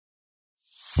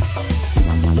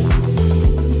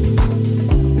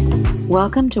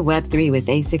Welcome to Web3 with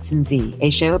A6Z, a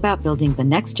show about building the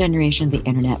next generation of the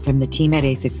internet from the team at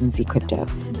A6Z Crypto.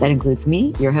 That includes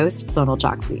me, your host, Sonal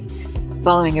Chokshi.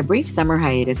 Following a brief summer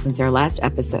hiatus since our last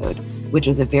episode, which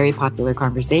was a very popular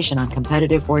conversation on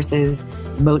competitive forces,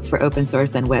 moats for open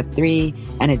source and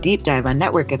Web3, and a deep dive on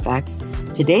network effects,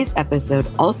 today's episode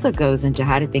also goes into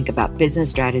how to think about business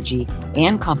strategy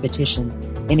and competition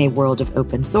in a world of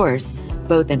open source,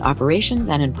 both in operations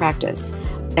and in practice,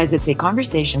 as it's a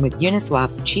conversation with Uniswap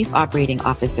Chief Operating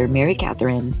Officer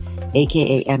Mary-Catherine,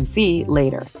 aka MC,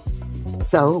 Lader.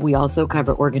 So we also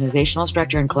cover organizational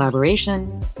structure and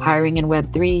collaboration, hiring in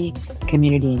Web3,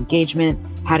 community engagement,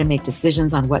 how to make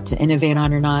decisions on what to innovate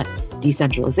on or not,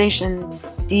 decentralization,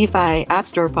 DeFi, app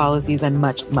store policies, and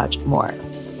much, much more.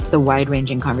 The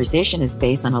wide-ranging conversation is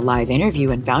based on a live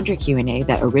interview and founder Q&A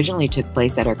that originally took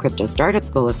place at our Crypto Startup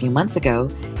School a few months ago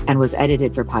and was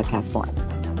edited for podcast form.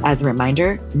 As a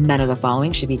reminder, none of the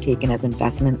following should be taken as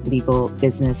investment, legal,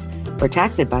 business, or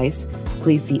tax advice.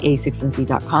 Please see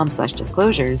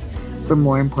a6nc.com/disclosures for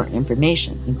more important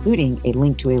information, including a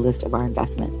link to a list of our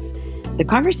investments. The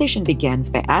conversation begins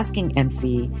by asking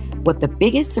MC what the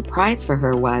biggest surprise for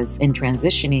her was in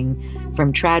transitioning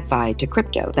from tradfi to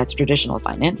crypto, that's traditional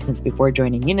finance, since before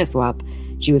joining Uniswap,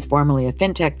 she was formerly a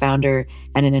fintech founder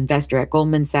and an investor at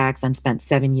Goldman Sachs and spent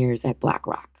 7 years at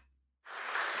BlackRock.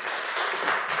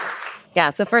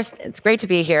 Yeah, so first, it's great to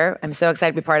be here. I'm so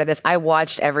excited to be part of this. I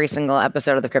watched every single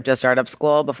episode of the Crypto Startup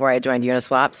School before I joined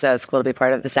Uniswap, so it's cool to be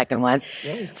part of the second one.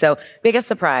 Yay. So, biggest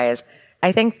surprise.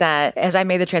 I think that as I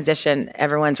made the transition,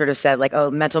 everyone sort of said like,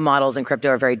 oh, mental models in crypto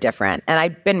are very different. And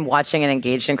I'd been watching and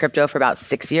engaged in crypto for about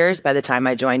 6 years by the time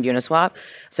I joined Uniswap.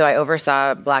 So I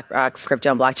oversaw BlackRock's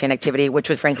crypto and blockchain activity, which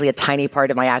was frankly a tiny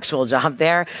part of my actual job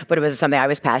there, but it was something I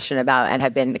was passionate about and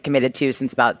had been committed to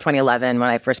since about 2011 when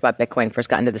I first bought Bitcoin, first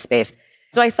got into the space.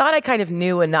 So I thought I kind of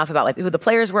knew enough about like who the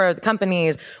players were, the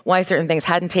companies, why certain things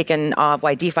hadn't taken off,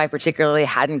 why DeFi particularly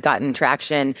hadn't gotten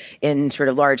traction in sort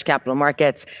of large capital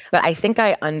markets. But I think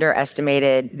I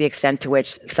underestimated the extent to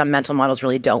which some mental models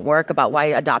really don't work about why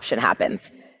adoption happens.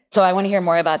 So I want to hear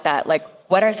more about that. Like,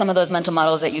 what are some of those mental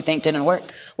models that you think didn't work?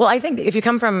 Well, I think if you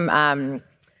come from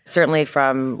certainly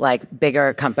from like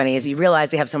bigger companies, you realize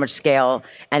they have so much scale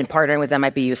and partnering with them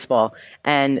might be useful.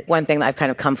 And one thing that I've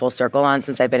kind of come full circle on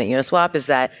since I've been at Uniswap is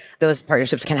that those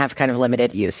partnerships can have kind of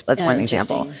limited use. That's one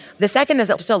example. The second is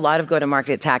that just a lot of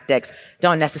go-to-market tactics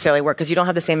don't necessarily work because you don't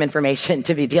have the same information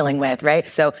to be dealing with, right?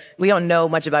 So we don't know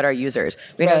much about our users.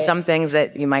 We know some things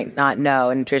that you might not know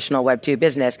in traditional Web2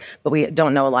 business, but we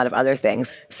don't know a lot of other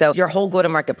things. So your whole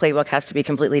go-to-market playbook has to be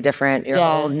completely different. Your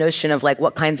whole notion of like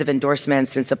what kinds of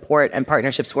endorsements and support and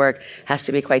partnerships work has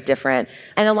to be quite different.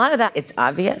 And a lot of that, it's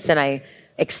obvious, and I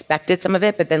expected some of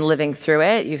it, but then living through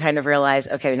it, you kind of realize,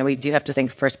 okay, we do have to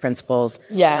think first principles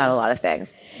about a lot of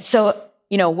things. So,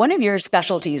 one of your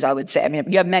specialties, I would say, I mean,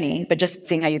 you have many, but just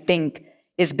seeing how you think,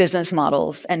 is business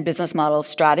models and business model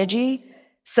strategy.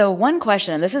 So one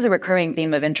question, and this is a recurring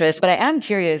theme of interest, but I am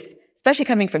curious, especially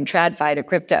coming from tradfi to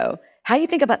crypto, how you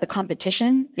think about the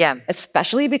competition,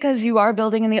 especially because you are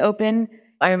building in the open.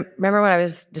 I remember when I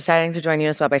was deciding to join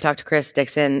Uniswap, I talked to Chris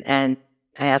Dixon and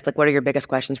I asked, like, what are your biggest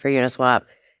questions for Uniswap?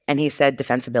 And he said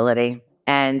defensibility.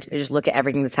 And you just look at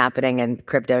everything that's happening in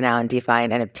crypto now and DeFi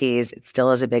and NFTs, it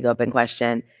still is a big open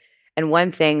question. And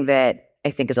one thing that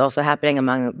I think is also happening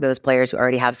among those players who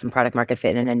already have some product market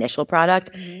fit in an initial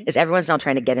product is everyone's now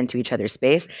trying to get into each other's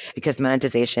space because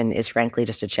monetization is frankly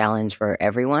just a challenge for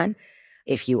everyone.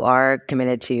 If you are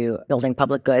committed to building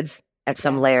public goods at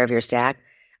some layer of your stack,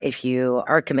 if you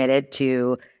are committed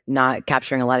to not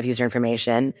capturing a lot of user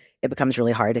information, it becomes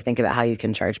really hard to think about how you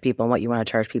can charge people and what you want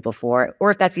to charge people for,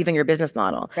 or if that's even your business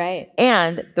model. Right.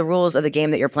 And the rules of the game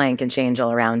that you're playing can change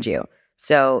all around you.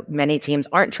 So many teams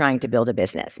aren't trying to build a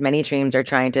business. Many teams are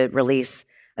trying to release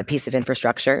a piece of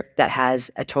infrastructure that has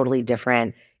a totally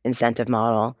different incentive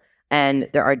model. And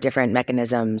there are different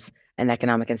mechanisms and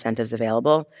economic incentives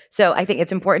available. So I think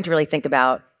it's important to really think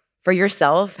about, for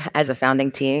yourself as a founding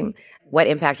team, what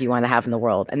impact you want to have in the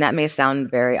world. And that may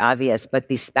sound very obvious, but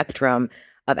the spectrum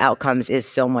of outcomes is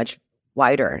so much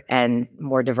wider and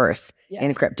more diverse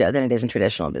in crypto than it is in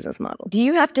traditional business models. Do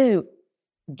you have to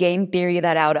game theory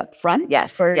that out up front?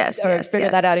 Yes. Or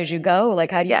figure that out as you go?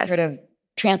 Like, how do you sort of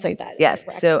translate that? Yes.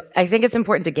 So I think it's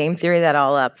important to game theory that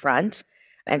all up front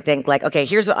and think like, okay,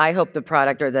 here's what I hope the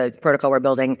product or the protocol we're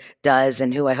building does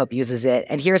and who I hope uses it.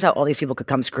 And here's how all these people could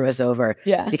come screw us over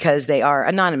because they are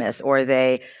anonymous or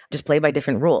they just play by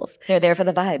different rules. They're there for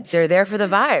the vibes. They're there for the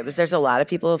vibes. There's a lot of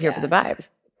people here for the vibes.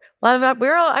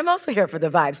 I'm also here for the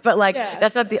vibes, but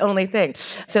that's not the only thing.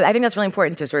 So I think that's really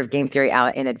important to sort of game theory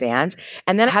out in advance.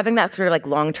 And then having that sort of like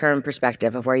long-term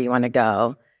perspective of where you want to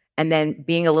go. And then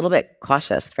being a little bit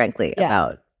cautious, frankly,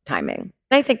 about timing.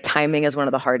 And I think timing is one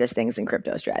of the hardest things in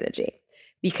crypto strategy.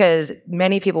 Because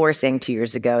many people were saying 2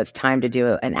 years ago, it's time to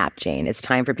do an app chain. It's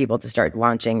time for people to start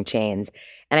launching chains.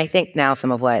 And I think now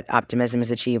some of what Optimism has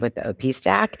achieved with the OP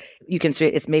stack, you can see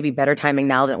it's maybe better timing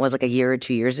now than it was like a year or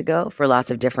 2 years ago for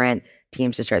lots of different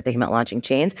teams to start thinking about launching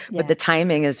chains. But the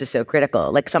timing is just so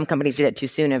critical. Like some companies did it too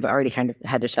soon and have already kind of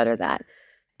had to shutter that.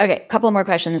 Okay, a couple more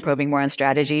questions, probing more on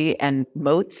strategy and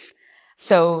moats.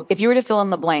 So if you were to fill in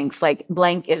the blanks, like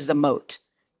blank is the moat.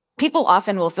 People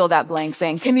often will fill that blank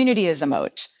saying community is a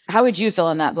moat. How would you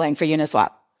fill in that blank for Uniswap?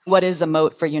 What is the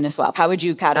moat for Uniswap? How would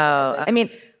you categorize it? I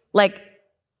mean, like,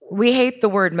 we hate the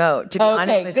word moat, to be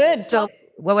honest with you. So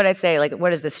what would I say? Like,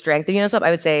 what is the strength of Uniswap?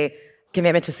 I would say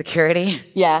commitment to security.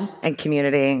 And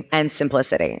community and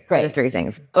simplicity. Right. The three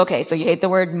things. Okay, so you hate the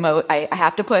word moat. I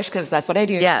have to push because that's what I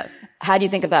do. Yeah. How do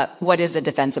you think about what is the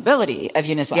defensibility of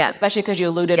Uniswap? Especially because you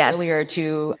alluded earlier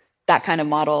to that kind of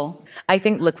model. I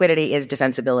think liquidity is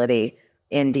defensibility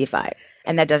in DeFi.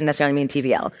 And that doesn't necessarily mean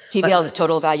TVL. TVL is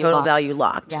total value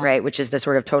locked, right? Which is the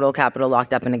sort of total capital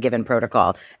locked up in a given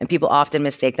protocol. And people often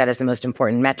mistake that as the most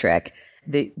important metric.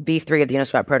 The V3 of the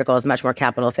Uniswap protocol is much more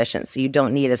capital efficient. So you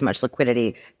don't need as much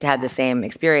liquidity to have the same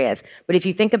experience. But if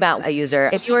you think about a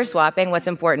user, if you are swapping, what's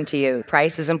important to you?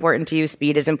 Price is important to you.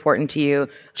 Speed is important to you.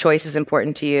 Choice is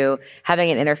important to you.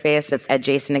 Having an interface that's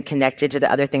adjacent and connected to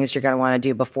the other things you're going to want to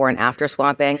do before and after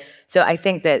swapping. So I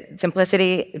think that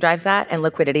simplicity drives that and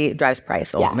liquidity drives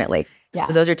price ultimately.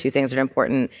 So those are two things that are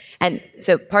important. And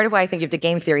so part of why I think you have to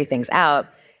game theory things out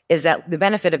is that the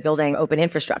benefit of building open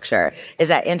infrastructure is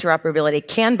that interoperability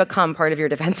can become part of your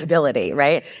defensibility,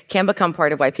 right? Can become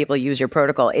part of why people use your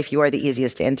protocol if you are the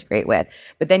easiest to integrate with.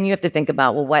 But then you have to think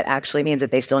about, well, what actually means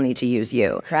that they still need to use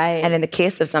you? Right. And in the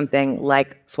case of something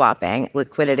like swapping,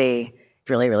 liquidity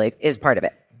really is part of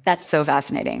it. That's so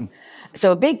fascinating.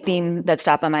 So a big theme that's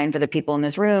top of mind for the people in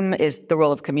this room is the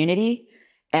role of community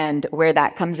and where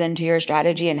that comes into your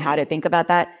strategy and how to think about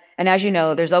that. And as you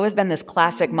know, there's always been this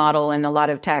classic model in a lot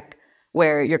of tech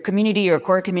where your community, your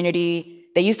core community,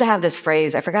 they used to have this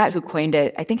phrase, I forgot who coined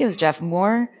it. I think it was Jeff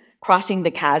Moore, crossing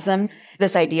the chasm.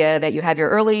 This idea that you have your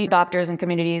early adopters and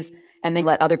communities and then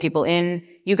let other people in.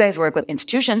 You guys work with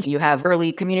institutions. You have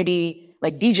early community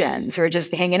like degens who are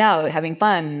just hanging out, having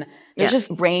fun. There's just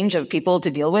range of people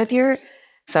to deal with here.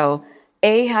 So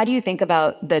A, how do you think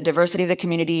about the diversity of the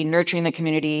community, nurturing the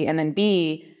community? And then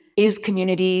B, is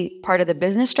community part of the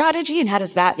business strategy and how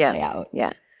does that play out?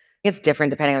 It's different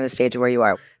depending on the stage of where you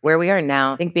are. Where we are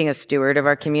now, I think being a steward of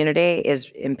our community is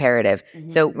imperative.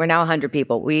 So we're now 100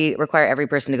 people. We require every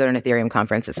person to go to an Ethereum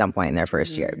conference at some point in their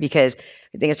first year because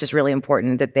I think it's just really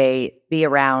important that they be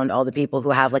around all the people who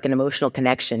have like an emotional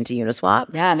connection to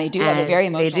Uniswap. Yeah, and they do have a very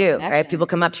emotional connection. Right? People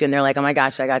come up to you and they're like, oh my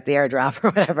gosh, I got the airdrop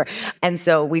or whatever. And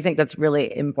so we think that's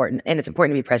really important. And it's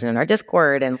important to be present in our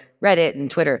Discord and Reddit and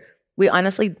Twitter. We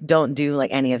honestly don't do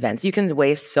like any events. You can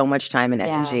waste so much time and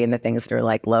energy in the things that are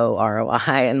like low ROI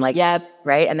and like,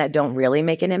 right? And that don't really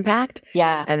make an impact.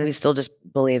 And we still just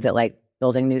believe that like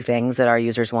building new things that our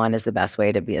users want is the best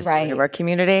way to be a steward of our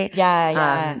community.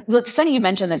 Well, it's funny you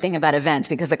mentioned the thing about events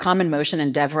because the common motion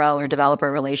in DevRel or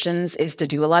developer relations is to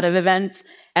do a lot of events.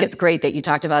 And it's great that you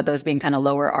talked about those being kind of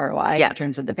lower ROI in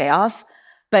terms of the payoff.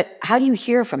 But how do you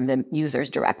hear from the users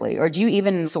directly? Or do you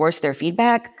even source their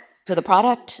feedback to the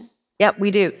product? Yeah,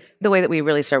 we do. The way that we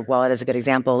really serve Wallet is a good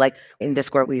example. Like in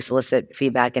Discord, we solicit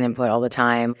feedback and input all the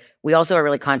time. We also are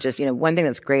really conscious. You know, one thing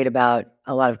that's great about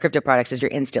a lot of crypto products is you're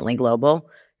instantly global.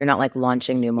 You're not like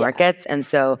launching new markets. And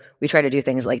so we try to do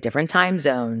things like different time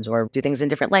zones or do things in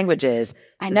different languages.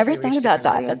 I never thought about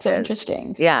that. That's so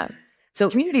interesting. Yeah. So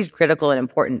community is critical and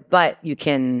important, but you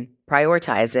can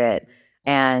prioritize it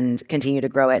and continue to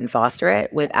grow it and foster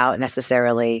it without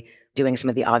necessarily doing some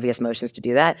of the obvious motions to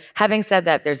do that. Having said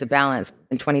that, there's a balance.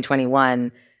 In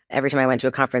 2021, every time I went to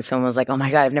a conference, someone was like, oh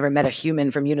my God, I've never met a human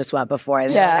from Uniswap before.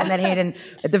 And I met Hayden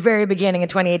at the very beginning in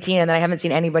 2018, and then I haven't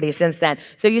seen anybody since then.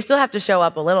 So you still have to show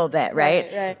up a little bit,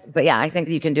 right? But yeah, I think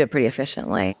you can do it pretty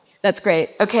efficiently. That's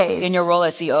great. Okay, in your role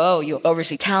as COO, you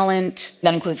oversee talent.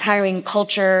 That includes hiring,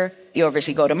 culture. You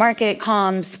oversee go-to-market,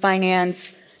 comms,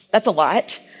 finance. That's a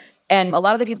lot. And a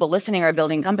lot of the people listening are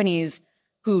building companies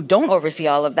who don't oversee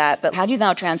all of that. But how do you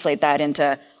now translate that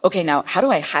into, okay, now how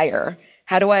do I hire?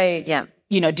 How do I,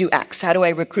 do X? How do I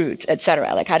recruit, et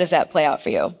cetera? Like, how does that play out for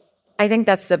you? I think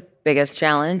that's the biggest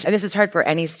challenge. And this is hard for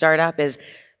any startup is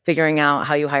figuring out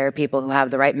how you hire people who have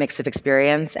the right mix of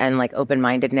experience and like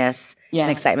open-mindedness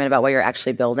and excitement about what you're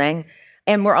actually building.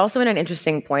 And we're also in an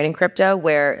interesting point in crypto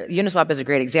where Uniswap is a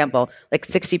great example. Like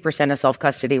 60% of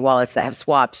self-custody wallets that have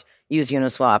swapped use the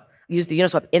Uniswap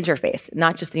interface,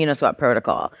 not just the Uniswap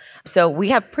protocol. So we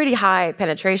have pretty high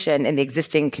penetration in the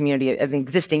existing community, of the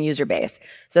existing user base.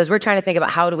 So as we're trying to think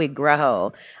about how do we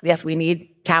grow, yes, we need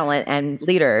talent and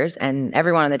leaders and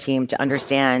everyone on the team to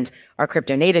understand our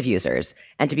crypto native users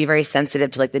and to be very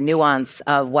sensitive to like the nuance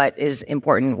of what is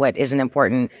important, what isn't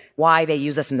important, why they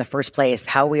use us in the first place,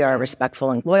 how we are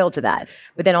respectful and loyal to that.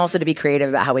 But then also to be creative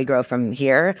about how we grow from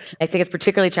here. I think it's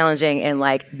particularly challenging in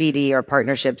like BD or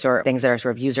partnerships or things that are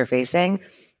sort of user facing.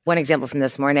 One example from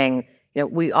this morning,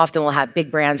 we often will have big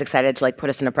brands excited to like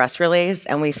put us in a press release,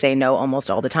 and we say no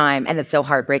almost all the time. And it's so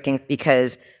heartbreaking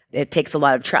because it takes a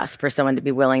lot of trust for someone to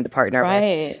be willing to partner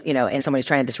with, and someone who's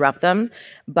trying to disrupt them.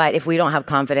 But if we don't have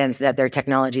confidence that their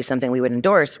technology is something we would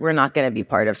endorse, we're not going to be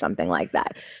part of something like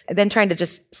that. And then trying to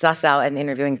just suss out and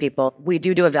interviewing people. We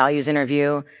do a values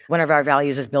interview. One of our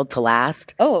values is build to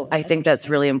last. Oh, I think that's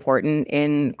really important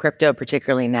in crypto,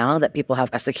 particularly now that people have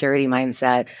a security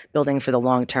mindset, building for the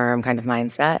long-term kind of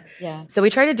mindset. Yeah. So we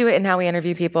try to do it in how we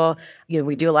interview people.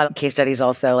 We do a lot of case studies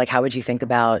also, like how would you think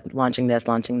about launching this,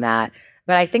 launching that?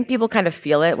 But I think people kind of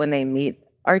feel it when they meet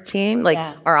our team. Like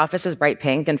our office is bright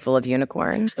pink and full of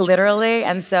unicorns, literally.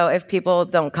 And so if people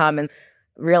don't come and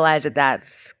realize that that's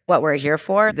what we're here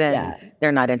for, then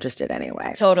they're not interested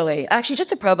anyway. Totally. Actually, just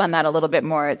to probe on that a little bit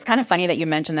more, it's kind of funny that you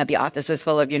mentioned that the office is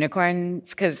full of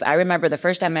unicorns, because I remember the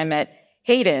first time I met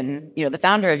Hayden, the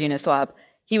founder of Uniswap,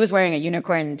 he was wearing a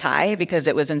unicorn tie because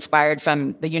it was inspired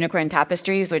from the unicorn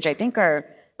tapestries, which I think are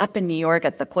up in New York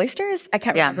at the Cloisters. I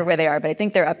can't remember where they are, but I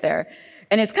think they're up there.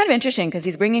 And it's kind of interesting because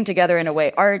he's bringing together, in a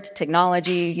way, art,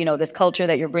 technology, this culture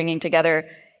that you're bringing together.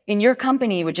 In your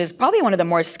company, which is probably one of the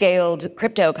more scaled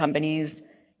crypto companies,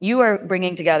 you are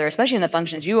bringing together, especially in the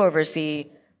functions you oversee,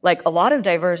 like a lot of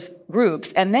diverse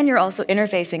groups. And then you're also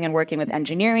interfacing and working with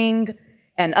engineering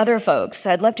and other folks.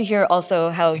 So I'd love to hear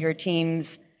also how your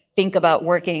teams think about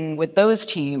working with those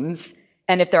teams,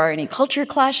 and if there are any culture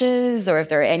clashes or if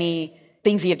there are any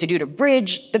things you have to do to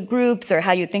bridge the groups, or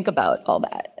how you think about all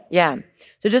that. Yeah.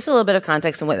 So just a little bit of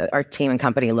context on what our team and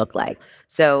company look like.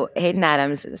 So Hayden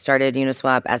Adams started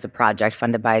Uniswap as a project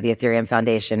funded by the Ethereum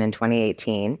Foundation in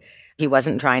 2018. He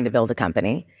wasn't trying to build a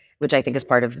company, which I think is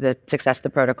part of the success of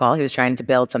the protocol. He was trying to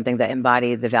build something that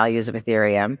embodied the values of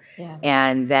Ethereum. Yeah.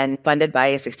 And then funded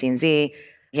by A16Z,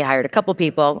 he hired a couple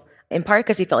people, in part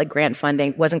because he felt like grant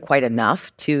funding wasn't quite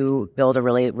enough to build a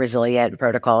really resilient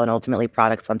protocol and ultimately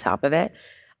products on top of it.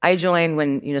 I joined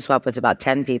when Uniswap was about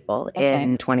 10 people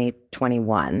in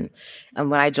 2021.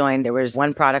 And when I joined, there was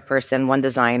one product person, one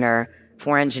designer,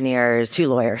 4 engineers, 2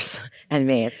 lawyers, and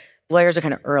me. Lawyers are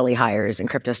kind of early hires in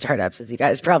crypto startups, as you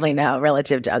guys probably know,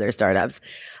 relative to other startups.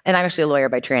 And I'm actually a lawyer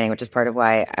by training, which is part of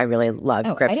why I really love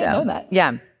crypto. I didn't know that.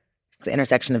 Yeah. It's the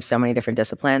intersection of so many different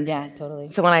disciplines. Yeah, totally.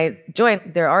 So when I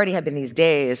joined, there already had been these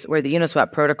days where the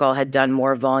Uniswap protocol had done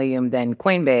more volume than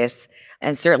Coinbase,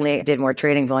 and certainly did more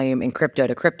trading volume in crypto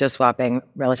to crypto swapping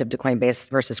relative to Coinbase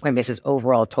versus Coinbase's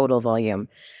overall total volume.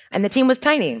 And the team was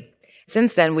tiny.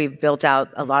 Since then, we've built out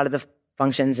a lot of the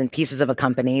functions and pieces of a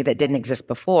company that didn't exist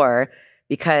before,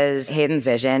 because Hayden's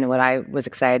vision, what I was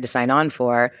excited to sign on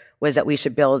for, was that we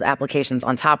should build applications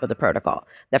on top of the protocol.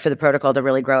 That for the protocol to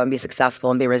really grow and be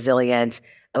successful and be resilient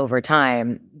over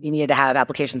time, you needed to have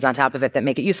applications on top of it that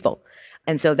make it useful.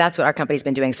 And so that's what our company's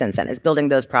been doing since then, is building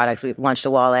those products. We've launched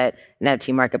a wallet, an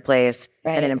NFT marketplace,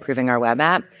 and then improving our web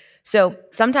app. So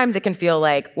sometimes it can feel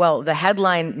like, well, the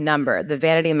headline number, the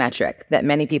vanity metric that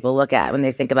many people look at when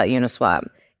they think about Uniswap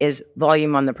is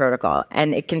volume on the protocol.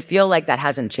 And it can feel like that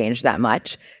hasn't changed that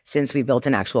much since we built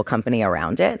an actual company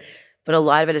around it. But a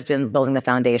lot of it has been building the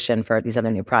foundation for these other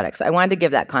new products. I wanted to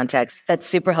give that context. That's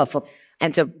super helpful.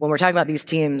 And so when we're talking about these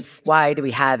teams, why do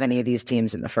we have any of these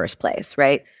teams in the first place,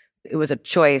 right? It was a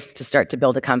choice to start to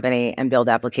build a company and build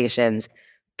applications,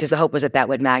 because the hope was that that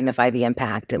would magnify the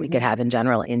impact that we could have in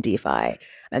general in DeFi,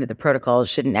 and that the protocols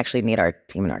shouldn't actually need our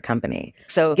team and our company.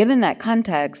 So given that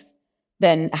context,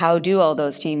 then how do all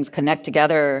those teams connect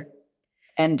together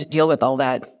and deal with all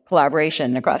that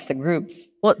collaboration across the groups?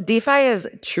 Well, DeFi is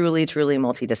truly, truly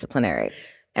multidisciplinary.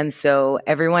 And so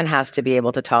everyone has to be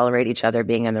able to tolerate each other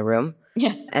being in the room.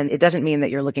 Yeah. And it doesn't mean that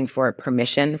you're looking for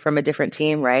permission from a different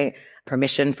team, right?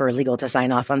 Permission for legal to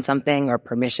sign off on something, or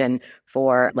permission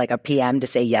for like a PM to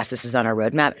say, yes, this is on our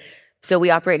roadmap. So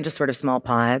we operate in just sort of small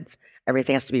pods.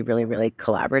 Everything has to be really, really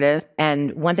collaborative.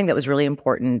 And one thing that was really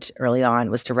important early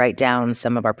on was to write down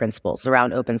some of our principles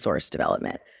around open source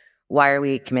development. Why are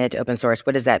we committed to open source?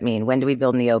 What does that mean? When do we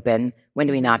build in the open? When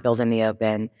do we not build in the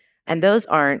open? And those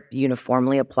aren't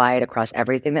uniformly applied across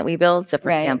everything that we build. So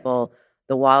for example,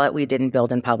 the wallet we didn't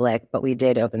build in public, but we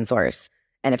did open source.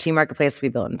 NFT marketplace we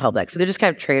built in public. So they're just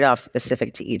kind of trade-offs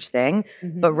specific to each thing.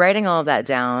 But writing all of that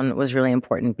down was really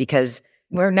important because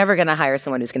we're never going to hire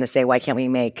someone who's going to say, why can't we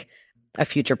make a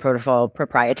future protocol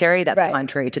proprietary? That's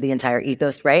contrary to the entire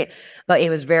ethos, right? But it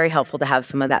was very helpful to have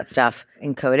some of that stuff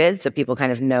encoded so people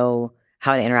kind of know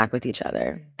how to interact with each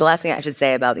other. The last thing I should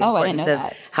say about the importance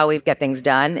of how we get things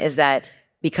done is that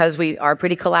because we are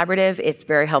pretty collaborative, it's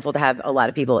very helpful to have a lot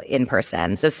of people in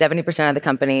person. So 70% of the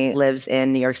company lives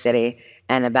in New York City,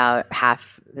 and about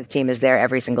half the team is there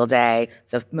every single day.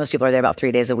 So most people are there about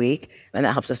 3 days a week, and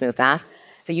that helps us move fast.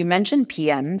 So you mentioned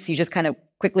PMs. You just kind of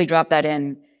quickly dropped that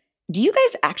in. Do you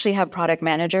guys actually have product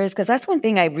managers? Because that's one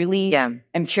thing I really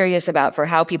am curious about for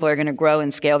how people are going to grow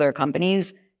and scale their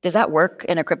companies. Does that work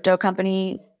in a crypto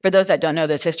company? For those that don't know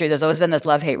this history, there's always been this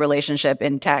love-hate relationship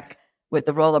in tech with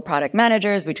the role of product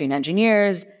managers between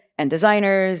engineers and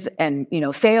designers and,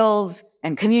 sales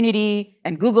and community.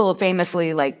 And Google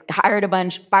famously hired a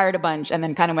bunch, fired a bunch, and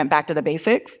then kind of went back to the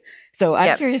basics. So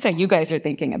I'm curious how you guys are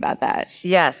thinking about that.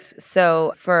 Yes.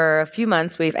 So for a few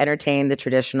months, we've entertained the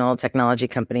traditional technology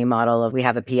company model of we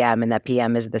have a PM and that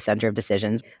PM is the center of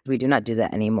decisions. We do not do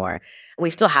that anymore. We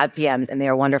still have PMs and they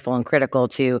are wonderful and critical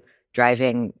to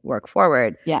driving work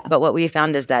forward. But what we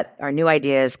found is that our new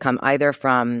ideas come either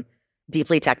from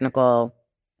deeply technical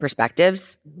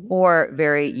perspectives or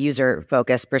very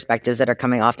user-focused perspectives that are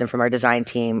coming often from our design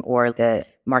team or the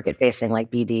market-facing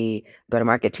like BD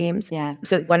go-to-market teams.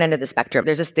 So at one end of the spectrum,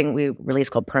 there's this thing we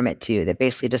released called Permit 2 that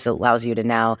basically just allows you to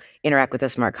now interact with a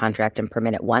smart contract and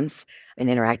permit it once and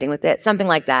interacting with it. Something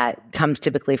like that comes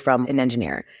typically from an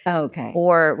engineer.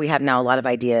 Or we have now a lot of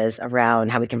ideas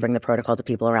around how we can bring the protocol to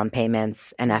people around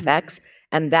payments and FX.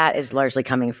 And that is largely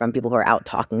coming from people who are out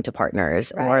talking to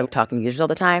partners or talking to users all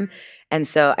the time. And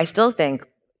so I still think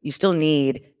you still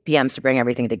need PMs to bring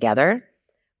everything together.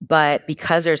 But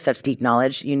because there's such deep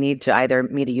knowledge, you need to either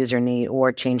meet a user need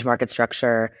or change market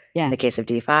structure in the case of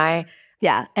DeFi.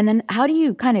 And then how do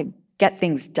you kind of get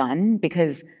things done?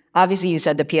 Because obviously you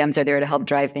said the PMs are there to help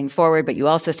drive things forward, but you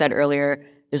also said earlier,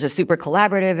 there's a super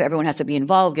collaborative, everyone has to be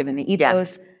involved given the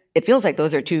ethos. It feels like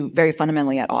those are two very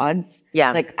fundamentally at odds.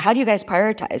 How do you guys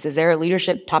prioritize? Is there a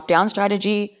leadership top-down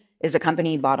strategy? Is the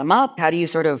company bottom-up? How do you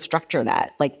sort of structure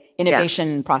that?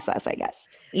 Innovation process, I guess.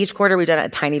 Each quarter, we've done it a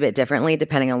tiny bit differently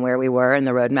depending on where we were in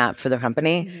the roadmap for the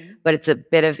company, but it's a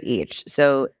bit of each.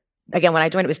 So again, when I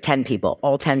joined, it was 10 people.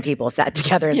 All 10 people sat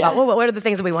together and thought, well, what are the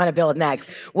things that we want to build next?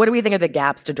 What do we think are the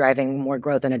gaps to driving more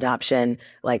growth and adoption?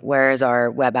 Where is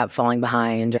our web app falling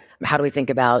behind? How do we think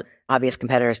about obvious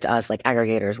competitors to us, like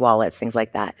aggregators, wallets, things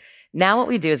like that? Now what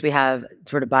we do is we have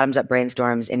sort of bottoms-up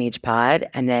brainstorms in each pod,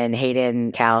 and then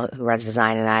Hayden, Cal, who runs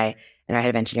design, and I, and our head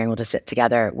of engineering will just sit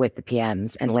together with the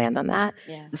PMs and land on that.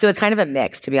 So it's kind of a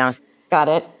mix, to be honest. Got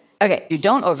it. Okay, you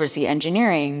don't oversee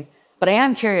engineering, but I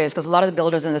am curious, because a lot of the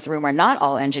builders in this room are not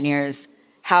all engineers,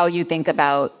 how you think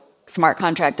about smart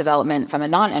contract development from a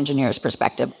non-engineer's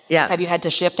perspective. Have you had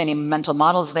to shift any mental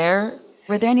models there?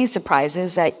 Were there any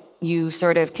surprises that you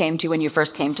sort of came to when you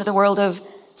first came to the world of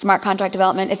smart contract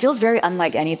development? It feels very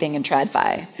unlike anything in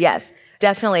TradFi. Yes,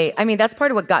 definitely. I mean, that's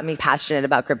part of what got me passionate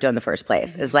about crypto in the first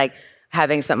place, is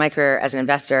having spent my career as an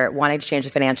investor, wanting to change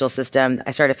the financial system.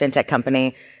 I started a fintech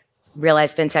company,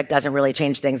 realized fintech doesn't really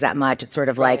change things that much. It's sort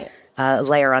of like a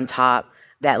layer on top.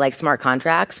 That smart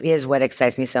contracts is what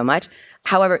excites me so much.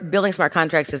 However, building smart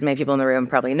contracts, as many people in the room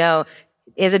probably know,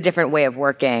 is a different way of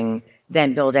working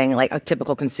than building a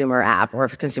typical consumer app or a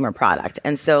consumer product.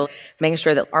 And so making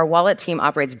sure that our wallet team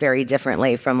operates very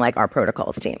differently from our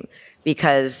protocols team,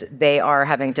 because they are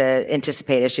having to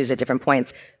anticipate issues at different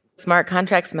points. Smart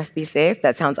contracts must be safe.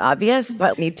 That sounds obvious,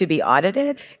 but need to be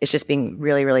audited. It's just being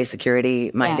really, really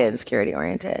security-minded and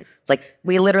security-oriented. It's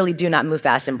we literally do not move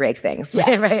fast and break things,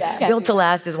 right? Built to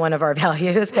last is one of our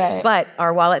values. But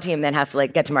our wallet team then has to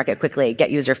get to market quickly, get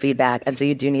user feedback. And so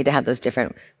you do need to have those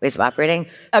different ways of operating.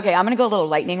 Okay, I'm going to go a little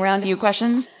lightning round to you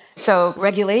questions. So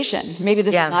regulation, maybe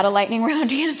this is not a lightning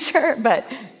round answer, but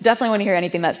definitely want to hear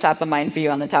anything that's top of mind for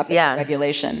you on the topic of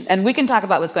regulation. And we can talk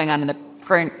about what's going on in the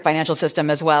current financial system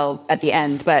as well at the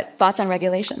end, but thoughts on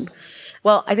regulation?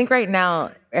 Well, I think right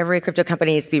now, every crypto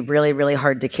company needs to be really, really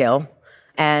hard to kill.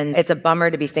 And it's a bummer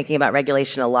to be thinking about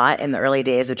regulation a lot in the early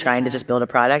days of trying to just build a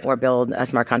product or build a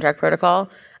smart contract protocol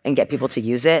and get people to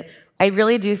use it. I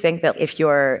really do think that if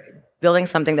you're building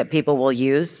something that people will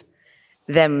use,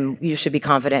 then you should be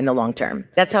confident in the long term.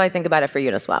 That's how I think about it for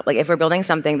Uniswap. Like if we're building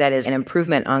something that is an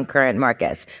improvement on current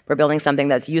markets, we're building something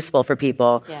that's useful for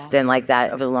people, then like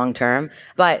that over the long term.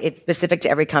 But it's specific to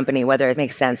every company, whether it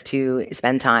makes sense to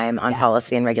spend time on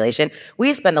policy and regulation.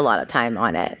 We spend a lot of time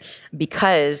on it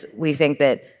because we think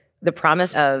that the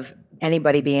promise of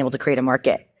anybody being able to create a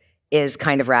market is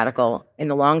kind of radical. In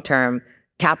the long term,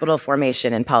 capital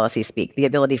formation and policy speak. The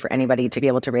ability for anybody to be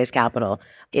able to raise capital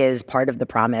is part of the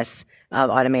promise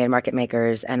of automated market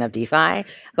makers and of DeFi,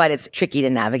 but it's tricky to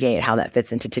navigate how that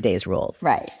fits into today's rules.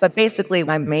 Right. But basically,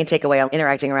 my main takeaway, I'm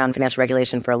interacting around financial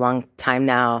regulation for a long time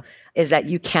now, is that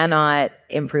you cannot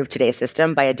improve today's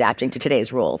system by adapting to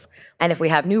today's rules. And if we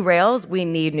have new rails, we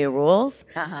need new rules.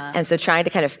 And so trying to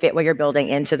kind of fit what you're building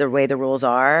into the way the rules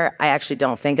are, I actually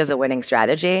don't think is a winning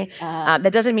strategy.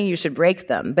 That doesn't mean you should break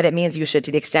them, but it means you should,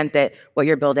 to the extent that what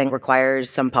you're building requires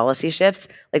some policy shifts,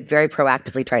 like very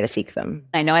proactively try to seek them.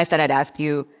 I know I said I'd ask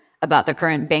you about the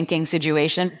current banking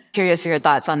situation. Curious your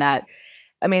thoughts on that.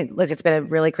 I mean, look, it's been a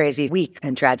really crazy week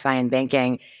in tradfi and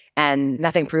banking. And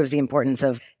nothing proves the importance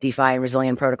of DeFi and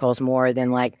resilient protocols more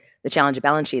than like the challenge of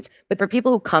balance sheets. But for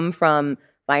people who come from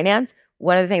finance,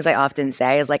 one of the things I often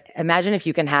say is like, imagine if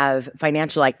you can have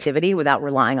financial activity without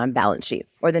relying on balance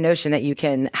sheets, or the notion that you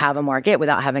can have a market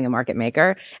without having a market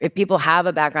maker. If people have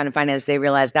a background in finance, they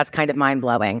realize that's kind of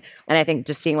mind-blowing. And I think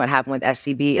just seeing what happened with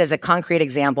SCB is a concrete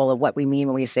example of what we mean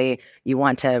when we say you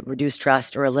want to reduce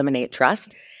trust or eliminate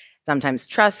trust. Sometimes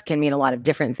trust can mean a lot of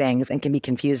different things and can be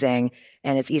confusing.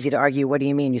 And it's easy to argue, what do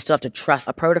you mean? You still have to trust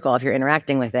a protocol if you're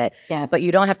interacting with it. But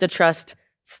you don't have to trust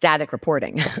static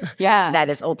reporting. That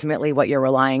is ultimately what you're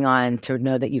relying on to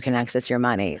know that you can access your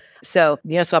money. So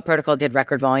the Uniswap protocol did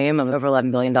record volume of over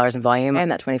 $11 billion in volume in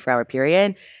that 24-hour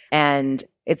period. And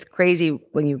it's crazy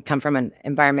when you come from an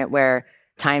environment where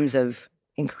times of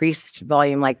increased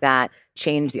volume like that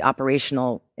change the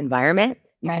operational environment.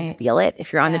 You can feel it.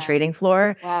 If you're on the trading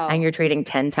floor and you're trading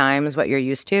 10 times what you're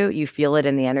used to, you feel it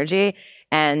in the energy.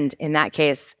 And in that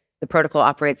case, the protocol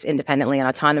operates independently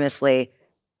and autonomously.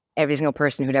 Every single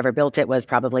person who'd ever built it was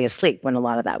probably asleep when a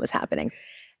lot of that was happening.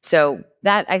 So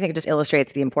that, I think, just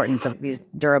illustrates the importance of these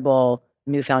durable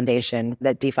new foundation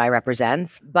that DeFi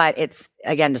represents. But it's,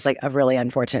 again, just like a really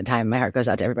unfortunate time. My heart goes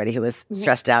out to everybody who was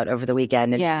stressed out over the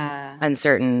weekend and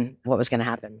uncertain what was going to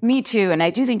happen. Me too. And I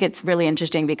do think it's really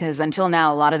interesting because until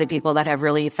now, a lot of the people that have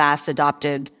really fast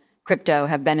adopted crypto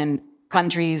have been in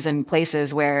countries and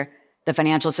places where the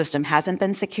financial system hasn't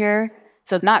been secure.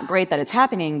 So not great that it's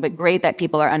happening, but great that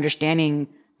people are understanding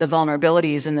the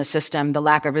vulnerabilities in the system, the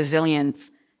lack of resilience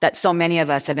that so many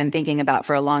of us have been thinking about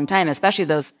for a long time, especially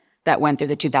those that went through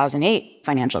the 2008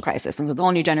 financial crisis. And there's a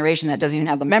whole new generation that doesn't even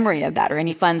have a memory of that or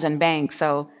any funds and banks.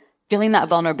 So feeling that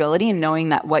vulnerability and knowing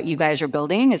that what you guys are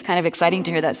building is kind of exciting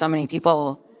to hear that so many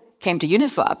people came to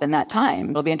Uniswap in that time.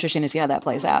 It'll be interesting to see how that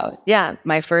plays out. Yeah.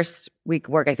 My first week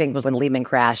work, I think, was when Lehman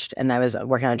crashed and I was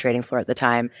working on a trading floor at the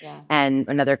time. And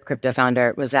another crypto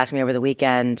founder was asking me over the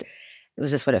weekend, was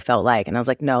this what it felt like? And I was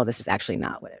like, no, this is actually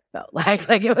not what it felt like.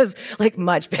 Like it was like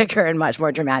much bigger and much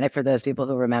more dramatic for those people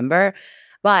who remember.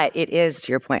 But it is,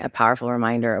 to your point, a powerful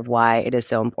reminder of why it is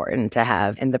so important to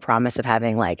have, and the promise of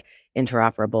having like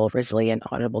interoperable, resilient,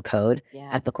 auditable code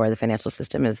at the core of the financial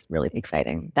system is really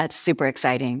exciting. That's super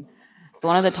exciting.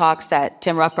 One of the talks that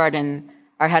Tim Roughgarden,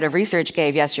 our head of research,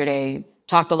 gave yesterday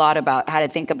talked a lot about how to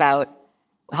think about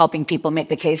helping people make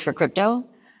the case for crypto.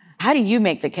 How do you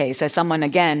make the case as someone,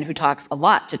 again, who talks a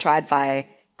lot to TradFi,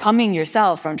 coming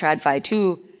yourself from TradFi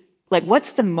too, like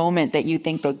what's the moment that you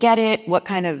think they'll get it? What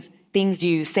kind of things do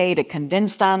you say to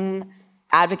convince them,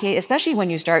 advocate, especially when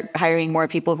you start hiring more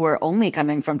people who are only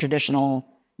coming from traditional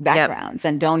backgrounds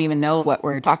and don't even know what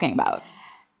we're talking about?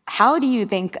 How do you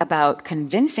think about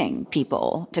convincing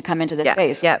people to come into this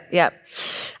space?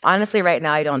 Honestly, right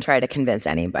now, I don't try to convince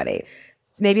anybody.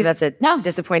 Maybe that's a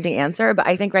disappointing answer, but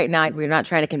I think right now we're not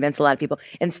trying to convince a lot of people.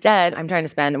 Instead, we're trying to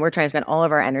spend all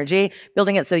of our energy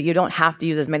building it so you don't have to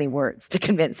use as many words to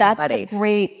convince somebody. That's a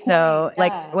great point. So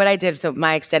like what I did, so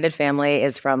my extended family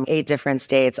is from 8 different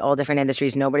states, all different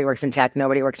industries. Nobody works in tech,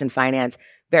 nobody works in finance,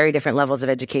 very different levels of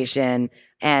education.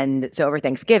 And so over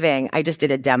Thanksgiving, I just did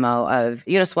a demo of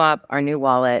Uniswap, our new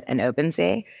wallet, and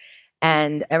OpenSea.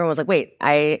 And everyone was like, wait,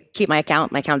 I keep my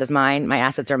account is mine, my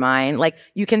assets are mine. Like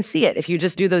you can see it if you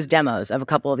just do those demos of a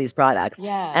couple of these products.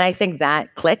 And I think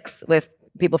that clicks with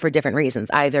people for different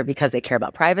reasons, either because they care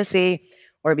about privacy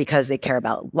or because they care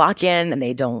about lock-in and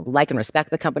they don't like and respect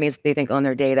the companies they think own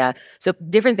their data. So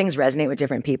different things resonate with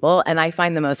different people. And I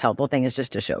find the most helpful thing is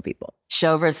just to show people.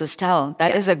 Show versus tell.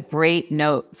 That is a great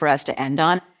note for us to end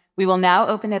on. We will now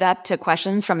open it up to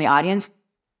questions from the audience.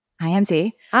 Hi,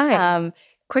 MT. Hi.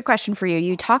 quick question for you.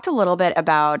 You talked a little bit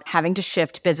about having to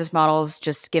shift business models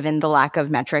just given the lack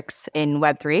of metrics in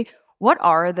Web3. What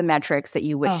are the metrics that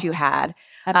you wish you had?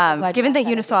 Given that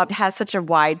Uniswap has such a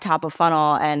wide top of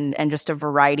funnel and just a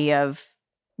variety of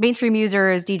mainstream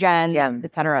users, degens,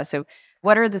 et cetera. So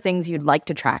what are the things you'd like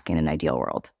to track in an ideal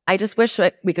world? I just wish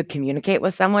that we could communicate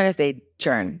with someone if they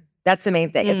churn. That's the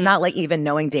main thing. It's not like even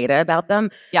knowing data about them.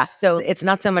 Yeah. So it's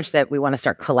not so much that we want to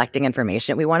start collecting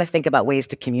information. We want to think about ways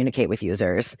to communicate with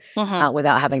users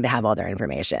without having to have all their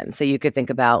information. So you could think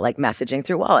about like messaging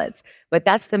through wallets. But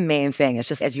that's the main thing. It's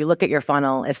just as you look at your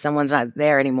funnel, if someone's not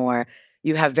there anymore,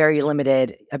 you have very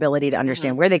limited ability to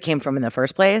understand where they came from in the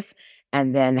first place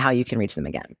and then how you can reach them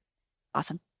again.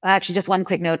 Awesome. Actually, just one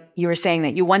quick note. You were saying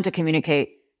that you want to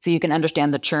communicate so you can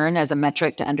understand the churn as a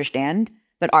metric to understand.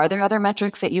 But are there other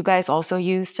metrics that you guys also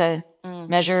use to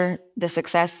measure the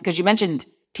success? Because you mentioned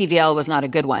TVL was not a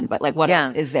good one, but like what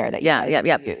else is there that you guys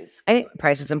use? I think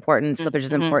price is important. Slippage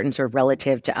is important sort of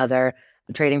relative to other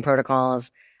trading protocols.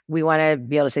 We want to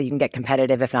be able to say you can get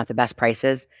competitive, if not the best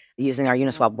prices, using our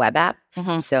Uniswap web app.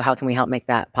 So how can we help make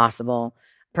that possible?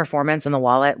 Performance in the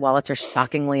wallet. Wallets are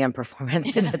shockingly on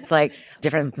performance. And it's like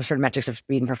different sort of metrics of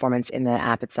speed and performance in the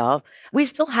app itself. We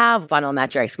still have funnel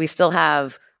metrics. We still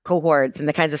have cohorts and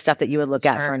the kinds of stuff that you would look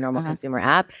at for a normal consumer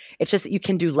app. It's just that you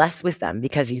can do less with them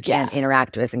because you can't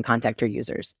interact with and contact your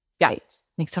users. Yeah.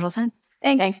 Makes total sense.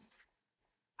 Thanks.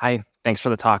 Hi, thanks for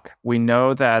the talk. We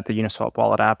know that the Uniswap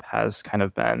wallet app has kind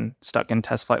of been stuck in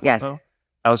test flight limbo.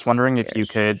 I was wondering if you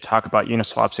could talk about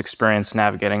Uniswap's experience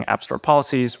navigating App Store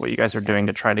policies, what you guys are doing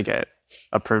to try to get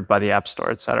approved by the App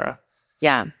Store, et cetera.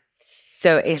 Yeah.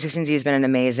 So A16Z has been an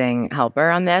amazing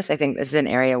helper on this. I think this is an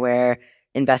area where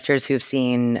investors who've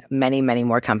seen many, many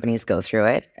more companies go through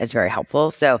it is very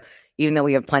helpful. So even though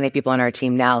we have plenty of people on our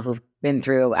team now who've been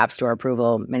through App Store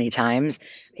approval many times,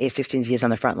 A16Z is on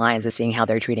the front lines of seeing how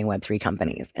they're treating Web3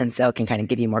 companies. And so it can kind of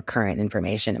give you more current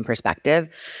information and perspective.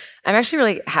 I'm actually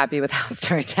really happy with how it's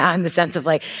turned out in the sense of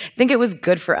like, I think it was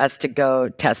good for us to go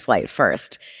test flight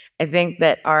first. I think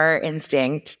that our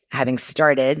instinct, having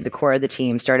started, the core of the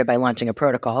team started by launching a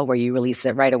protocol where you release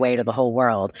it right away to the whole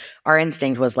world. Our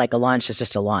instinct was like a launch is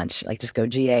just a launch, like just go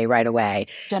GA right away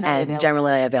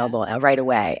generally available right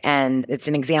away. And it's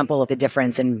an example of the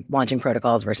difference in launching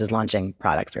protocols versus launching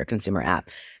products or a consumer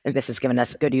app. And this has given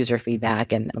us good user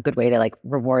feedback and a good way to like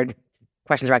reward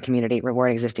questions around community,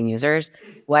 reward existing users.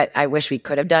 What I wish we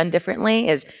could have done differently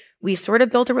is we sort of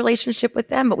built a relationship with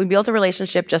them, but we built a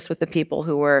relationship just with the people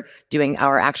who were doing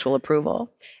our actual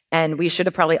approval. And we should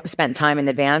have probably spent time in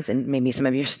advance, and maybe some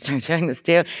of you should start doing this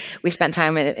too. We spent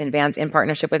time in advance in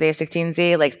partnership with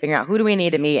A16Z, like figuring out who do we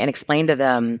need to meet and explain to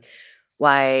them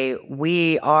why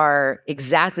we are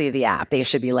exactly the app they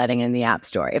should be letting in the App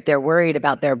Store. If they're worried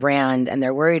about their brand and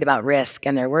they're worried about risk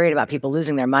and they're worried about people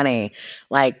losing their money,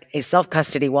 like a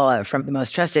self-custody wallet from the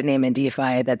most trusted name in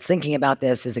DeFi that's thinking about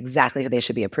this is exactly who they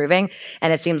should be approving.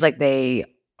 And it seems like they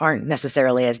aren't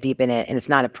necessarily as deep in it, and it's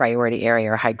not a priority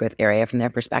area or high growth area from their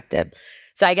perspective.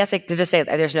 So I guess I could just say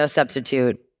there's no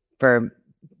substitute for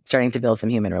starting to build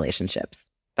some human relationships.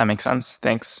 That makes sense.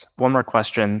 Thanks. One more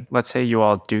question. Let's say you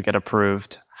all do get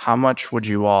approved. How much would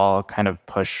you all kind of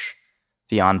push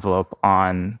the envelope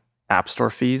on App Store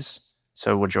fees?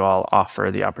 So would you all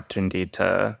offer the opportunity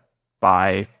to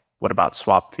buy, what about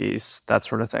swap fees, that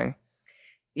sort of thing?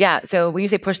 Yeah. So when you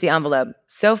say push the envelope,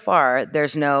 so far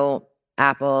there's no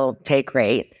Apple take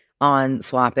rate on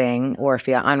swapping or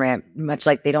fiat on-ramp, much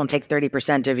like they don't take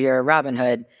 30% of your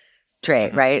Robinhood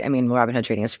trade, right? I mean, Robinhood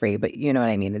trading is free, but you know what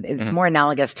I mean? It's more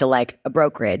analogous to like a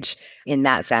brokerage in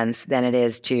that sense than it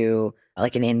is to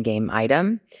like an in-game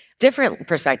item. Different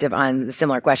perspective on the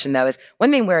similar question though is one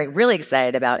thing we're really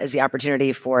excited about is the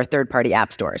opportunity for third-party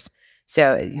app stores.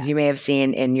 So you may have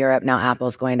seen in Europe now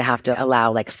Apple's going to have to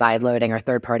allow like side loading or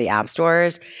third-party app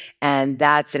stores. And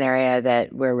that's an area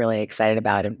that we're really excited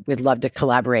about. And we'd love to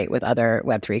collaborate with other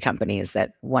Web3 companies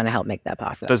that want to help make that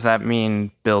possible. Does that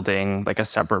mean building like a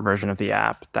separate version of the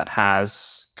app that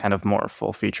has kind of more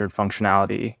full-featured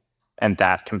functionality and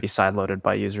that can be side loaded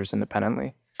by users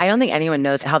independently? I don't think anyone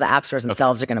knows how the app stores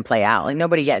themselves are going to play out. Like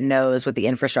nobody yet knows what the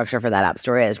infrastructure for that app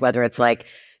store is, whether it's like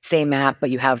same app,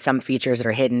 but you have some features that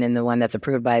are hidden in the one that's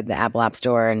approved by the Apple App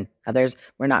Store and others,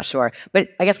 we're not sure. But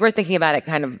I guess we're thinking about it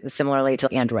kind of similarly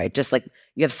to Android, just like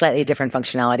you have slightly different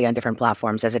functionality on different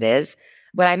platforms as it is.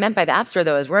 What I meant by the App Store,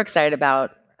 though, is we're excited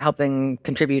about helping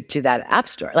contribute to that App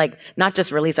Store, like not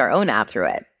just release our own app through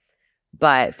it,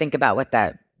 but think about what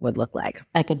that would look like.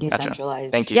 Like a decentralized.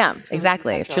 Gotcha. Thank you. Yeah,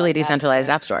 exactly. Truly decentralized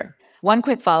app store. One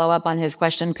quick follow-up on his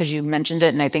question, because you mentioned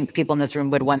it, and I think people in this room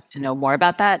would want to know more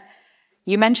about that.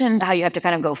 You mentioned how you have to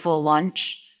kind of go full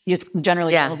launch It's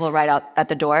generally available right out at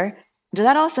the door. Does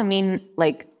that also mean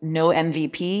like no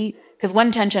MVP? Because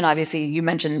one tension, obviously, you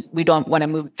mentioned we don't want to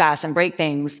move fast and break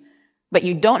things, but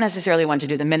you don't necessarily want to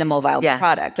do the minimal viable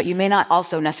product, but you may not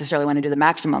also necessarily want to do the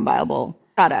maximum viable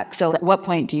product. So at what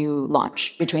point do you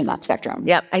launch between that spectrum?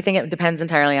 Yep. I think it depends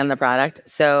entirely on the product.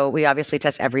 So we obviously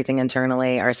test everything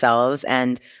internally ourselves.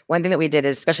 And one thing that we did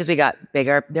is, especially as we got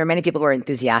bigger, there are many people who are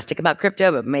enthusiastic about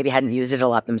crypto, but maybe hadn't used it a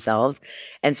lot themselves.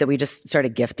 And so we just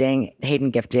started gifting.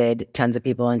 Hayden gifted tons of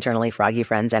people internally, Froggy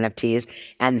Friends, NFTs,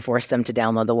 and forced them to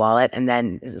download the wallet. And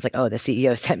then it was like, oh, the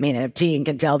CEO sent me an NFT and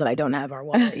can tell that I don't have our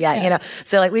wallet yet, you know?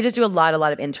 So like we just do a lot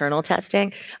of internal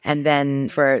testing. And then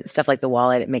for stuff like the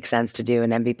wallet, it makes sense to do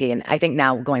an MVP. And I think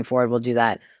now going forward, we'll do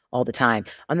that all the time.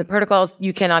 On the protocols,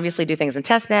 you can obviously do things in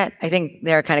testnet. I think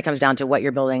there kind of comes down to what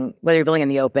you're building, whether you're building in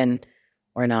the open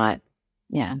or not.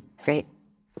 Yeah, great.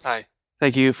 Hi,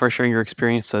 thank you for sharing your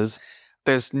experiences.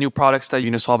 There's new products that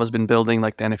Uniswap has been building,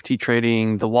 like the NFT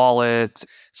trading, the wallet.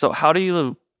 So how do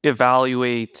you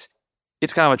evaluate?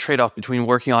 It's kind of a trade-off between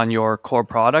working on your core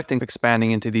product and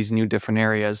expanding into these new different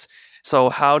areas. So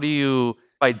how do you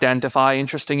identify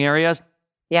interesting areas?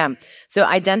 Yeah. So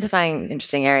identifying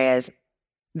interesting areas,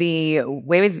 the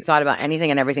way we thought about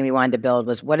anything and everything we wanted to build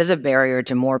was what is a barrier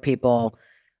to more people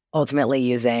ultimately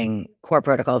using core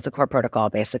protocols, the core protocol,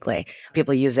 basically,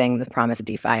 people using the promise of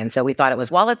DeFi. And so we thought it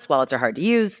was wallets. Wallets are hard to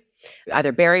use,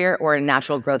 either barrier or a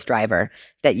natural growth driver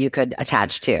that you could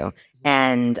attach to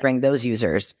and bring those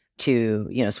users to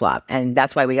Uniswap. And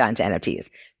that's why we got into NFTs,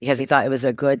 because we thought it was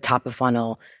a good top of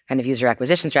funnel kind of user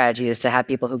acquisition strategy, is to have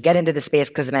people who get into the space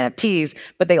because of NFTs,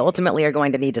 but they ultimately are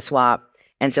going to need to swap.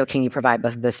 And so can you provide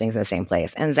both of those things in the same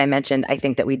place? And as I mentioned, I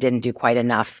think that we didn't do quite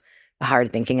enough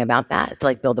hard thinking about that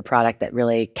to build a product that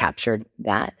really captured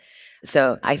that.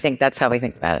 So I think that's how we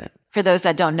think about it. For those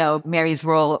that don't know, Mary's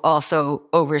role also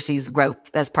oversees growth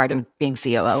as part of being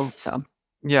COO. So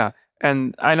yeah.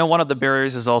 And I know one of the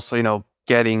barriers is also,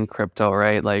 getting crypto,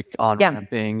 right? Like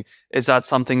on-ramping. Is that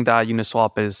something that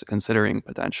Uniswap is considering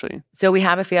potentially? So we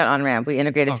have a fiat on-ramp. We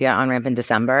integrated fiat on-ramp in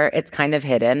December. It's kind of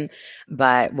hidden,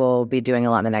 but we'll be doing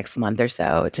a lot in the next month or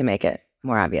so to make it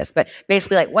more obvious. But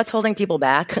basically, what's holding people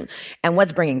back and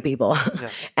what's bringing people?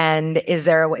 And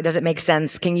does it make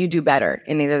sense? Can you do better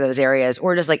in either of those areas,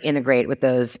 or just integrate with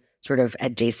those sort of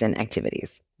adjacent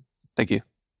activities? Thank you.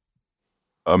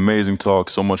 Amazing talk.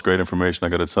 So much great information. I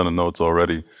got a ton of notes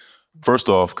already. First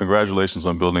off, congratulations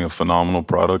on building a phenomenal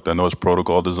product. I know as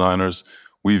protocol designers,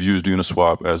 we've used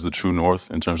Uniswap as the true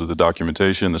north in terms of the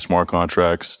documentation, the smart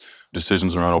contracts,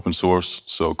 decisions around open source.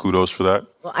 So kudos for that.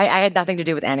 Well, I had nothing to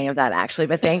do with any of that, actually,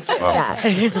 but thank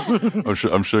you.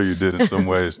 I'm sure you did in some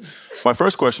ways. My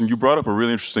first question, you brought up a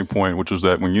really interesting point, which was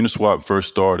that when Uniswap first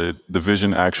started, the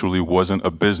vision actually wasn't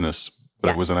a business,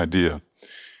 but it was an idea.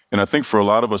 And I think for a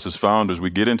lot of us as founders, we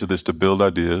get into this to build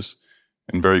ideas,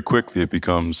 and very quickly it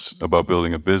becomes about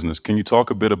building a business. Can you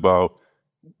talk a bit about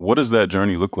what does that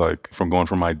journey look like from going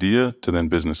from idea to then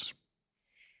business?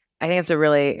 I think it's a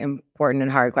really important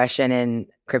and hard question in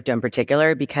crypto in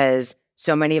particular, because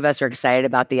so many of us are excited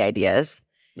about the ideas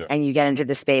and you get into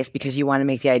the space because you want to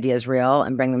make the ideas real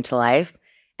and bring them to life.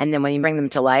 And then when you bring them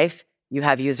to life, you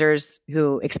have users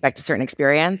who expect a certain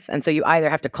experience. And so you either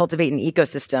have to cultivate an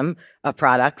ecosystem of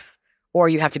products, or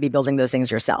you have to be building those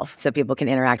things yourself so people can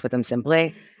interact with them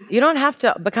simply. You don't have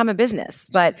to become a business.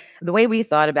 But the way we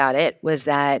thought about it was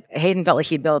that Hayden felt like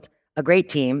he'd built a great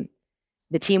team.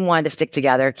 The team wanted to stick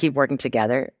together, keep working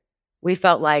together. We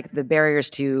felt like the barriers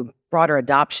to broader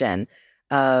adoption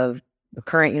of the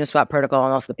current Uniswap protocol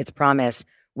and also its promise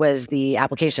was the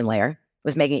application layer,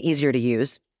 was making it easier to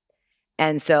use.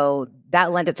 And so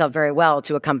that lent itself very well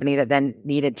to a company that then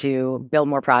needed to build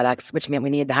more products, which meant we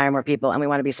needed to hire more people and we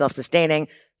want to be self-sustaining.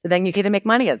 So then you get to make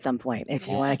money at some point if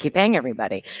you want to keep paying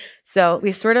everybody. So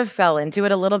we sort of fell into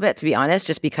it a little bit, to be honest,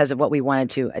 just because of what we wanted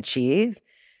to achieve.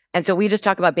 And so we just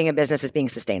talk about being a business as being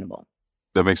sustainable.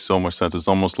 That makes so much sense. It's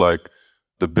almost like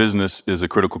the business is a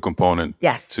critical component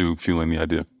to fueling the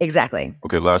idea. Exactly.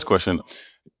 Okay, last question.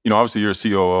 Obviously you're a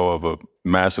COO of a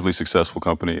massively successful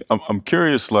company. I'm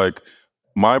curious,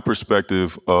 my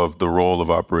perspective of the role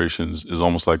of operations is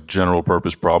almost like general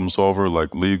purpose problem solver,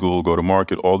 like legal, go to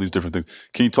market, all these different things.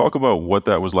 Can you talk about what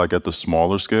that was like at the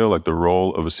smaller scale, like the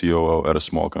role of a COO at a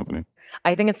small company?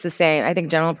 I think it's the same. I think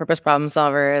general purpose problem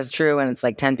solver is true when it's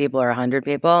 10 people or 100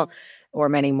 people or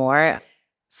many more.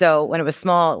 So when it was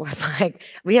small, it was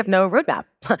we have no roadmap.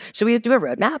 Should we do a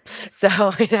roadmap?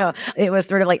 So, it was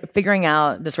sort of figuring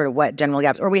out the sort of what general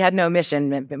gaps, or we had no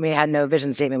mission, we had no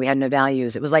vision statement, we had no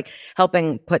values. It was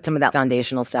helping put some of that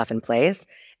foundational stuff in place.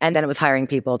 And then it was hiring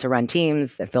people to run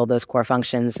teams that filled those core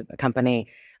functions of a company.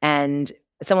 And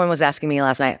someone was asking me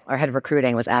last night, our head of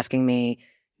recruiting was asking me,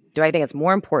 do I think it's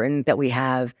more important that we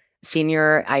have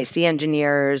senior IC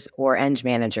engineers or eng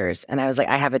managers? And I was like,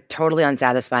 I have a totally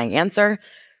unsatisfying answer,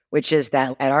 which is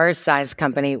that at our size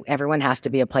company, everyone has to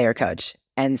be a player coach.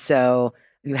 And so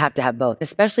you have to have both,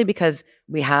 especially because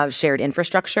we have shared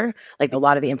infrastructure. Like a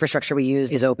lot of the infrastructure we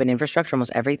use is open infrastructure,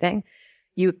 almost everything.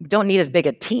 You don't need as big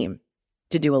a team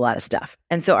to do a lot of stuff.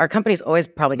 And so our company is always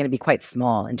probably going to be quite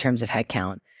small in terms of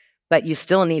headcount, but you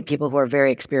still need people who are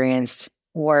very experienced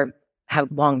or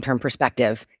have long-term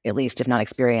perspective, at least if not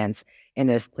experience, in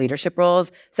those leadership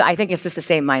roles. So I think it's just the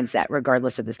same mindset,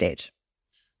 regardless of the stage.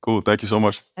 Cool. Thank you so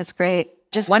much. That's great.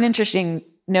 Just one interesting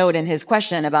note in his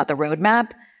question about the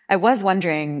roadmap. I was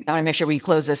wondering, I want to make sure we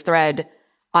close this thread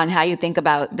on how you think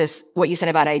about this, what you said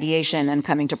about ideation and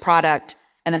coming to product,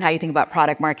 and then how you think about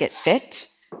product market fit,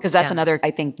 because that's another,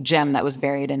 I think, gem that was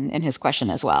buried in his question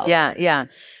as well. Yeah.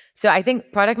 So I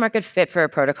think product market fit for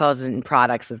protocols and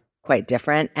products is quite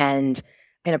different. And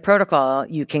in a protocol,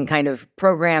 you can kind of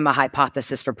program a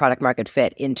hypothesis for product market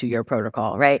fit into your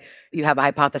protocol, right? You have a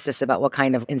hypothesis about what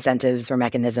kind of incentives or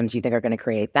mechanisms you think are going to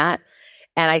create that.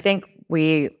 And I think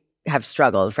we have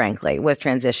struggled, frankly, with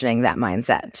transitioning that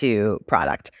mindset to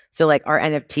product. So like our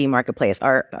NFT marketplace,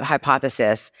 our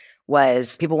hypothesis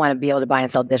was people want to be able to buy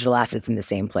and sell digital assets in the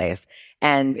same place.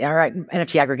 And our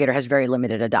NFT aggregator has very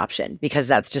limited adoption because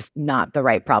that's just not the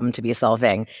right problem to be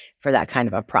solving for that kind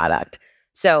of a product.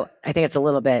 So I think it's a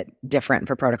little bit different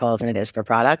for protocols than it is for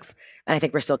products. And I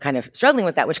think we're still kind of struggling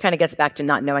with that, which kind of gets back to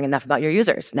not knowing enough about your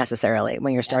users necessarily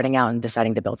when you're starting out and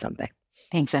deciding to build something.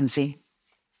 Thanks, MC.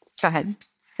 Go ahead.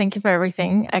 Thank you for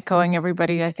everything. Echoing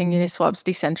everybody, I think Uniswap's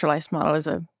decentralized model is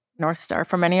a North Star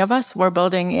for many of us. We're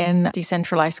building in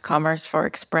decentralized commerce for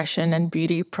expression and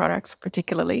beauty products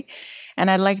particularly. And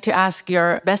I'd like to ask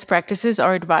your best practices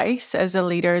or advice as a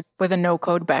leader with a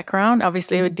no-code background,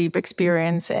 obviously with deep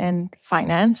experience in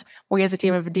finance. We as a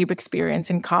team have a deep experience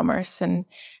in commerce and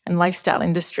lifestyle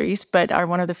industries, but are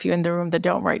one of the few in the room that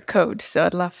don't write code. So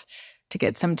I'd love to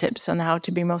get some tips on how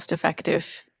to be most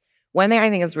effective. One thing I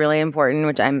think is really important,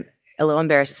 which I'm a little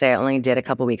embarrassed to say I only did a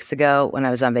couple weeks ago when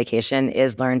I was on vacation,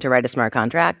 is learn to write a smart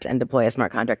contract and deploy a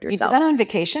smart contract yourself. You did that on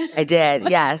vacation? I did.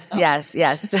 Yes.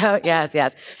 So,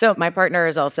 yes. So my partner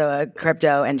is also a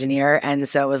crypto engineer. And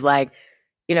so it was like,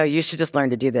 you should just learn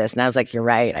to do this. And I was like, you're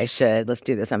right. I should. Let's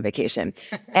do this on vacation.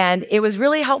 And it was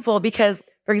really helpful because,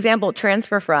 for example,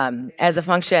 transfer from as a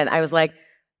function, I was like,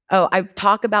 I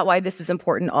talk about why this is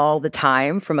important all the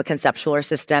time from a conceptual or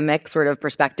systemic sort of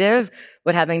perspective,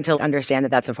 but having to understand that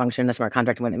that's a function of a smart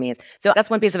contract and what it means. So that's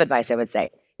one piece of advice I would say.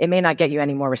 It may not get you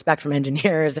any more respect from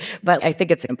engineers, but I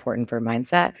think it's important for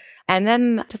mindset. And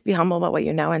then just be humble about what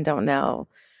you know and don't know.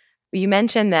 You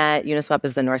mentioned that Uniswap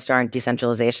is the North Star in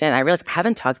decentralization. I realize I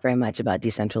haven't talked very much about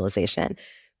decentralization,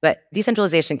 but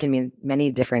decentralization can mean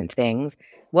many different things.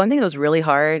 One thing that was really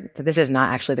hard, this is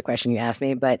not actually the question you asked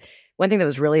me, but one thing that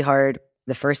was really hard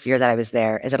the first year that I was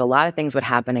there is that a lot of things would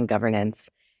happen in governance.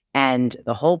 And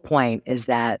the whole point is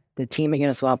that the team at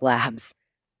Uniswap Labs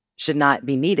should not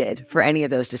be needed for any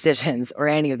of those decisions or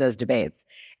any of those debates.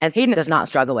 And Hayden does not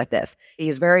struggle with this.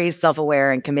 He's very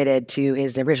self-aware and committed to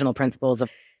his original principles of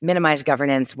minimized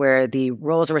governance, where the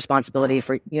roles and responsibility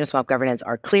for Uniswap governance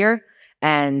are clear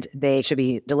and they should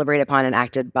be deliberated upon and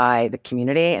acted by the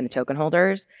community and the token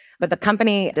holders. But the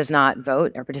company does not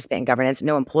vote or participate in governance.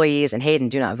 No employees in Hayden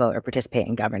do not vote or participate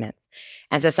in governance.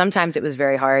 And so sometimes it was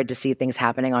very hard to see things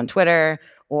happening on Twitter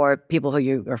or people who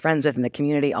you are friends with in the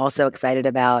community also excited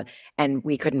about, and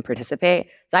we couldn't participate.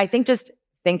 So I think just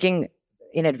thinking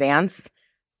in advance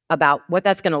about what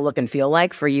that's going to look and feel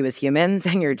like for you as humans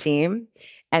and your team,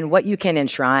 and what you can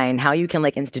enshrine, how you can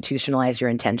institutionalize your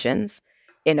intentions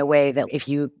in a way that if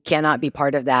you cannot be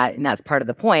part of that, and that's part of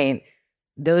the point,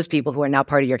 those people who are now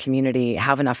part of your community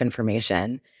have enough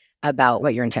information about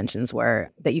what your intentions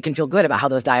were that you can feel good about how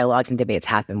those dialogues and debates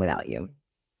happen without you.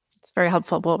 It's very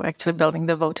helpful. We're actually building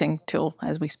the voting tool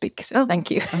as we speak. So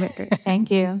thank you. Thank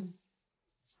you.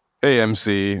 Hey,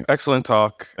 MC. Excellent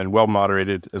talk and well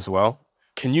moderated as well.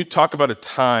 Can you talk about a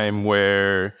time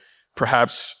where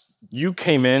perhaps you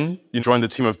came in, you joined the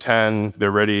team of 10,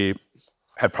 they're ready,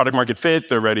 had product market fit,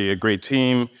 they're ready, a great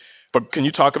team. But can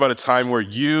you talk about a time where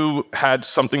you had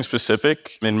something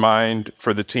specific in mind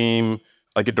for the team,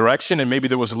 like a direction, and maybe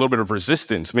there was a little bit of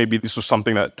resistance? Maybe this was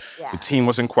something that the team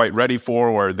wasn't quite ready for,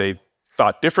 or they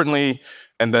thought differently.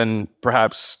 And then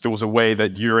perhaps there was a way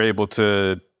that you're able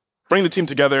to bring the team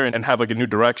together and have a new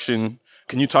direction.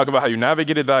 Can you talk about how you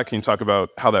navigated that? Can you talk about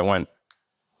how that went?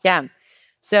 Yeah.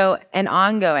 So an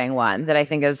ongoing one that I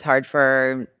think is hard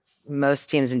for most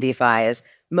teams in DeFi is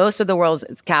most of the world's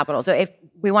capital. So if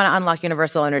we want to unlock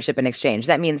universal ownership and exchange,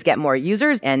 that means get more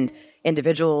users and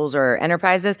individuals or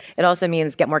enterprises. It also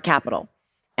means get more capital.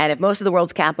 And if most of the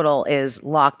world's capital is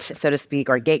locked, so to speak,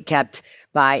 or gate-kept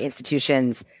by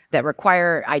institutions that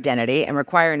require identity and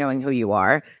require knowing who you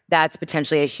are, that's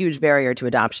potentially a huge barrier to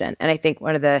adoption. And I think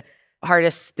one of the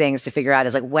hardest things to figure out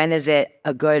is like, when is it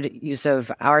a good use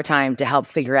of our time to help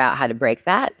figure out how to break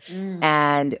that?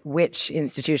 And which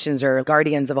institutions or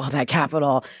guardians of all that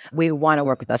capital we want to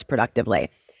work with us productively.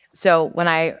 So when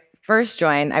I first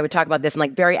joined, I would talk about this in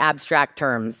like very abstract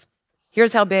terms.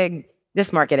 Here's how big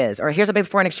this market is, or here's how big the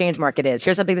foreign exchange market is.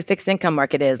 Here's how big the fixed income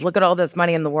market is. Look at all this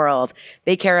money in the world.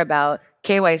 They care about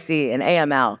KYC and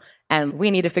AML, and we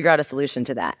need to figure out a solution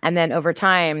to that. And then over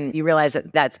time, you realize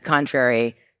that that's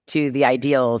contrary to the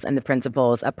ideals and the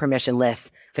principles of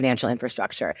permissionless financial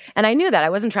infrastructure. And I knew that. I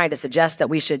wasn't trying to suggest that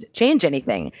we should change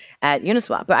anything at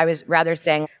Uniswap, but I was rather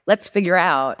saying, let's figure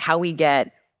out how we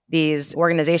get these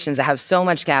organizations that have so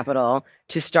much capital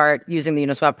to start using the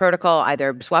Uniswap protocol,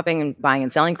 either swapping and buying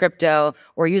and selling crypto,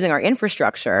 or using our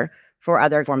infrastructure for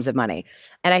other forms of money.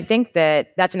 And I think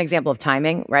that that's an example of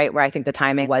timing, right? Where I think the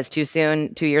timing was too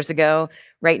soon 2 years ago.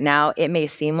 Right now, it may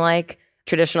seem like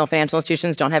traditional financial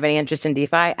institutions don't have any interest in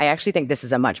DeFi. I actually think this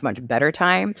is a much, much better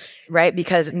time, right?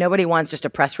 Because nobody wants just a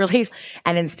press release.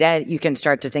 And instead, you can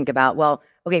start to think about, well,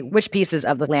 okay, which pieces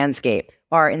of the landscape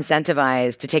are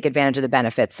incentivized to take advantage of the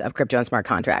benefits of crypto and smart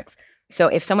contracts? So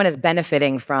if someone is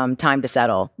benefiting from time to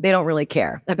settle, they don't really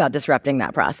care about disrupting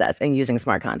that process and using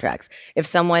smart contracts. If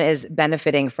someone is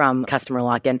benefiting from customer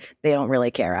lock-in, they don't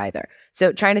really care either.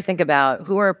 So trying to think about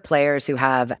who are players who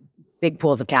have big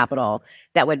pools of capital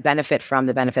that would benefit from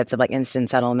the benefits of like instant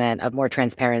settlement, of more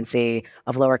transparency,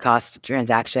 of lower cost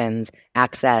transactions,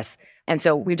 access. And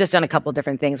so we've just done a couple of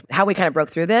different things. How we kind of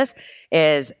broke through this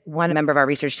is one member of our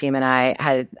research team and I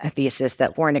had a thesis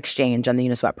that foreign exchange on the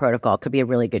Uniswap protocol could be a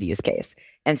really good use case.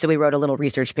 And so we wrote a little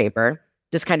research paper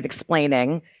just kind of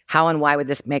explaining how and why would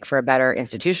this make for a better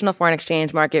institutional foreign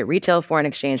exchange market, retail foreign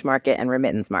exchange market, and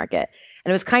remittance market.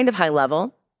 And it was kind of high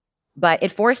level, but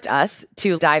it forced us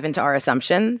to dive into our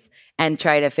assumptions and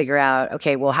try to figure out,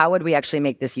 okay, well, how would we actually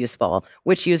make this useful?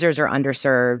 Which users are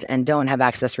underserved and don't have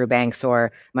access through banks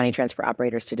or money transfer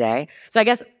operators today? So I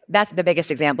guess that's the biggest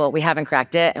example. We haven't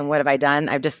cracked it. And what have I done?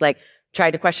 I've just like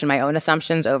tried to question my own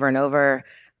assumptions over and over,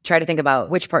 try to think about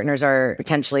which partners are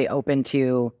potentially open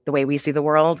to the way we see the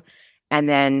world, and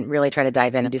then really try to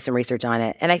dive in and do some research on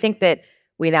it. And I think that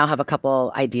we now have a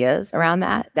couple ideas around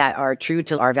that are true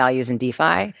to our values in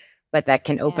DeFi, but that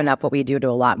can open up what we do to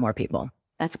a lot more people.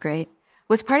 That's great.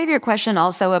 Was part of your question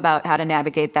also about how to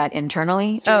navigate that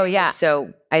internally? Oh, yeah.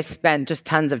 So I spent just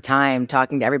tons of time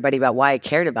talking to everybody about why I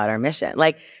cared about our mission.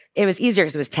 Like, it was easier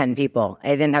because it was 10 people. I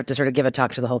didn't have to sort of give a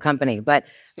talk to the whole company, but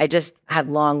I just had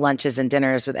long lunches and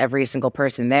dinners with every single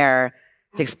person there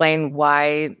to explain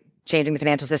why changing the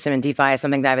financial system in DeFi is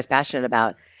something that I was passionate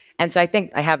about. And so I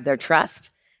think I have their trust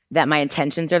that my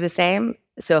intentions are the same.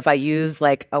 So if I use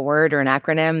like a word or an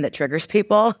acronym that triggers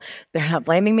people, they're not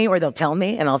blaming me, or they'll tell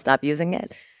me and I'll stop using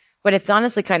it. But it's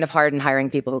honestly kind of hard in hiring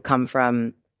people who come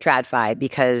from tradfi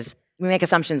because we make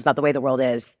assumptions about the way the world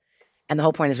is. And the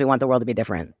whole point is we want the world to be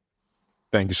different.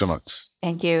 Thank you so much.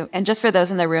 Thank you. And just for those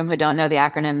in the room who don't know the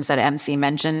acronyms that MC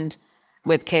mentioned,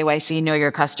 with KYC, Know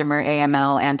Your Customer,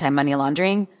 AML, anti-money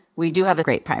laundering, we do have a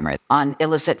great primer on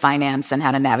illicit finance and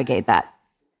how to navigate that.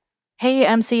 Hey,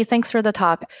 MC, thanks for the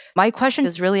talk. My question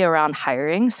is really around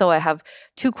hiring. So I have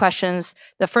two questions.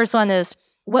 The first one is,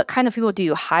 what kind of people do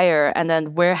you hire? And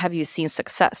then where have you seen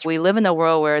success? We live in a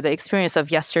world where the experience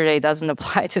of yesterday doesn't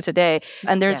apply to today.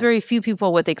 And there's very few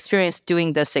people with experience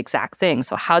doing this exact thing.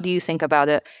 So how do you think about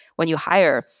it when you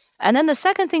hire? And then the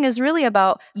second thing is really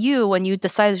about you when you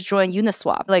decide to join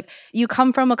Uniswap. Like, you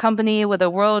come from a company with a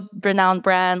world-renowned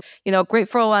brand, great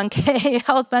 401k,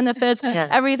 health benefits,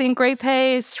 everything, great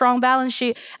pay, strong balance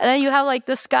sheet. And then you have like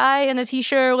this guy in a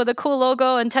t-shirt with a cool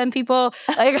logo and 10 people.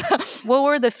 Like, what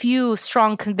were the few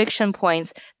strong conviction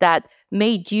points that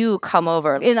made you come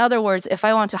over? In other words, if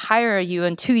I want to hire you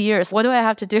in 2 years, what do I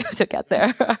have to do to get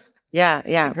there?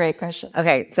 Yeah. Great question.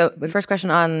 Okay, so the first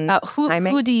question on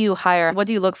who do you hire? What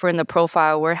do you look for in the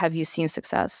profile? Where have you seen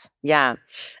success? Yeah,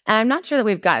 and I'm not sure that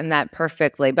we've gotten that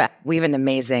perfectly, but we have an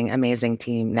amazing, amazing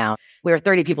team now. We were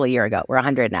 30 people a year ago. We're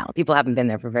 100 now. People haven't been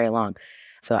there for very long.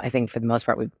 So I think for the most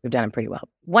part, we've done it pretty well.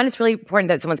 One, it's really important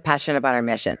that someone's passionate about our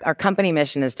mission. Our company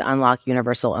mission is to unlock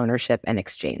universal ownership and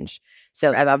exchange.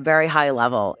 So at a very high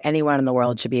level, anyone in the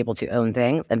world should be able to own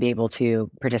things and be able to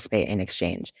participate in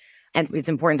exchange. And it's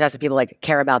important to us that people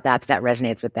care about that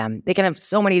resonates with them. They can have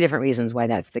so many different reasons why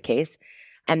that's the case.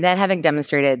 And then having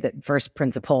demonstrated that first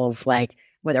principles,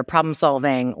 whether problem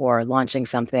solving or launching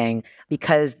something,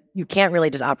 because you can't really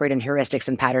just operate in heuristics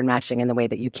and pattern matching in the way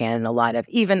that you can in a lot of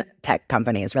even tech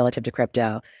companies relative to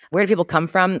crypto. Where do people come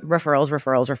from?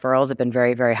 Referrals have been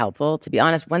very, very helpful. To be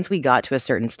honest, once we got to a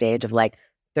certain stage of like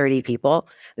 30 people,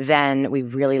 then we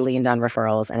really leaned on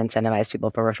referrals and incentivized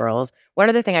people for referrals. One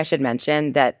other thing I should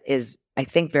mention that is, I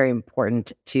think, very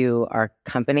important to our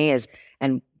company is,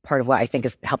 and part of what I think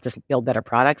has helped us build better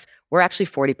products, we're actually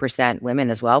 40% women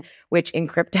as well, which in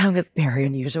crypto is very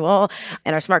unusual.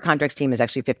 And our smart contracts team is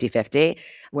actually 50-50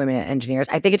 women engineers.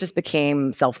 I think it just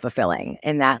became self-fulfilling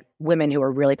in that women who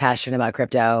are really passionate about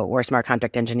crypto or smart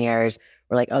contract engineers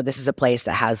were like, oh, this is a place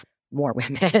that has more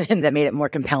women and that made it more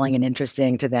compelling and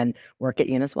interesting to then work at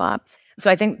Uniswap. So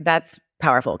I think that's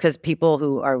powerful because people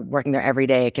who are working there every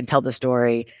day can tell the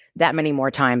story that many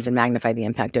more times and magnify the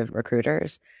impact of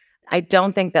recruiters. I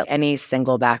don't think that any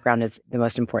single background is the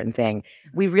most important thing.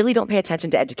 We really don't pay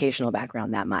attention to educational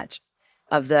background that much.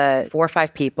 Of the 4 or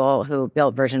 5 people who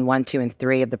built version 1, 2, and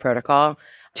 3 of the protocol,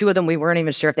 2 of them, we weren't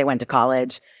even sure if they went to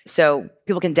college. So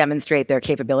people can demonstrate their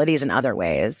capabilities in other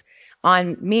ways.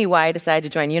 On me, why I decided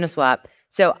to join Uniswap.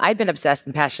 So I'd been obsessed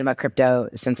and passionate about crypto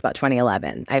since about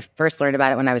 2011. I first learned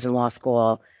about it when I was in law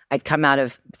school. I'd come out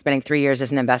of spending 3 years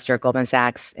as an investor at Goldman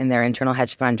Sachs in their internal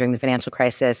hedge fund during the financial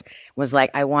crisis, was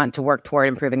like, I want to work toward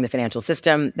improving the financial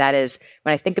system. That is,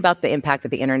 when I think about the impact that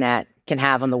the internet can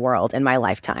have on the world in my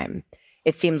lifetime,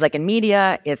 it seems like in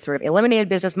media, it's sort of eliminated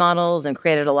business models and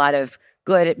created a lot of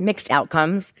good mixed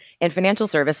outcomes. In financial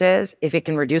services, if it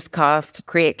can reduce cost,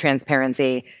 create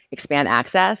transparency, expand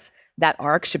access, that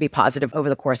arc should be positive over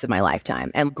the course of my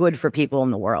lifetime and good for people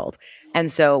in the world.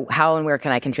 And so how and where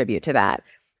can I contribute to that?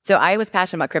 So I was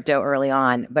passionate about crypto early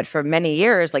on, but for many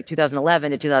years, like 2011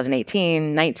 to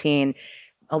 2018, 19,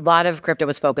 a lot of crypto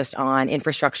was focused on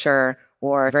infrastructure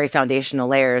or very foundational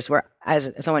layers where,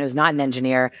 as someone who's not an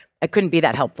engineer, I couldn't be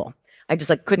that helpful. I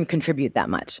just couldn't contribute that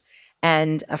much.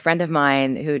 And a friend of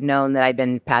mine who'd known that I'd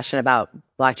been passionate about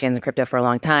blockchain and crypto for a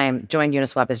long time joined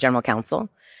Uniswap as general counsel.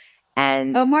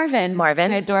 And Marvin. I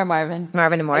adore Marvin.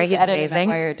 Marvin Amori, he's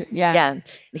amazing. Yeah.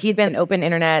 He'd been an open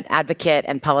internet advocate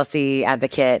and policy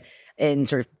advocate in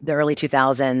sort of the early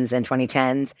 2000s and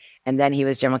 2010s. And then he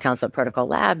was general counsel at Protocol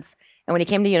Labs. And when he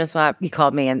came to Uniswap, he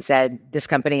called me and said, this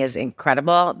company is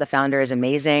incredible. The founder is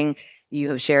amazing.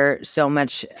 You share so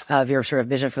much of your sort of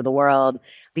vision for the world.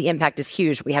 The impact is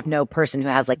huge. We have no person who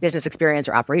has like business experience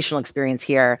or operational experience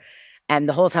here. And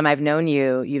the whole time I've known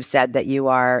you, you've said that you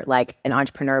are like an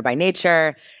entrepreneur by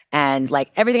nature. And like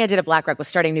everything I did at BlackRock was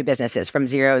starting new businesses from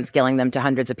zero and scaling them to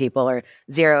hundreds of people, or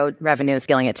zero revenue and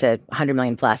scaling it to 100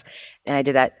 million plus. And I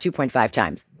did that 2.5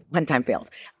 times. One time failed.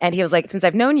 And he was like, since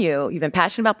I've known you, you've been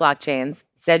passionate about blockchains,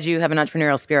 said you have an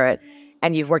entrepreneurial spirit,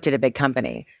 and you've worked at a big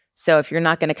company. So if you're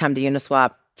not going to come to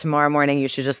Uniswap tomorrow morning, you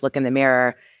should just look in the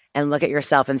mirror and look at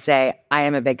yourself and say, I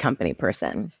am a big company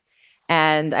person.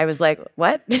 And I was like,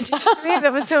 what?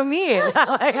 That was so mean.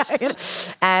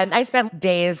 And I spent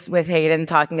days with Hayden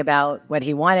talking about what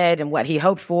he wanted and what he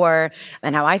hoped for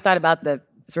and how I thought about the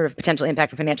sort of potential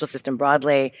impact of the financial system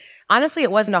broadly. Honestly,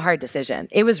 it wasn't a hard decision.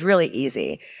 It was really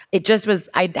easy. It just was,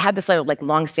 I had this sort of like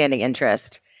longstanding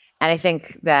interest. And I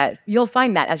think that you'll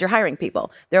find that as you're hiring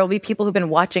people. There will be people who've been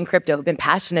watching crypto, who've been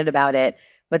passionate about it,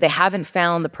 but they haven't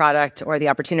found the product or the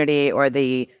opportunity or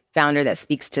the founder that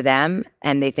speaks to them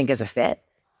and they think is a fit.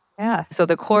 Yeah. So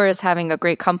the core is having a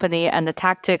great company and the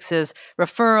tactics is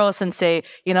referrals and say,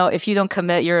 if you don't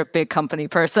commit, you're a big company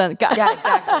person.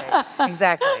 Yeah,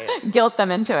 exactly. Guilt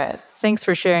them into it. Thanks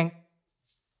for sharing.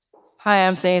 Hi,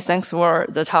 MC. Thanks for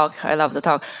the talk. I love the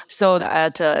talk. So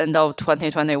at the end of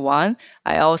 2021,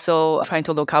 I also trying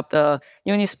to look up the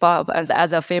Uniswap.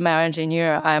 As a female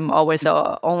engineer, I'm always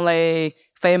the only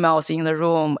females in the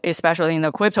room, especially in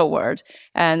the crypto world.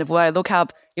 And when I look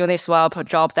up Uniswap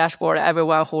job dashboard,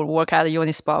 everyone who work at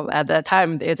Uniswap at that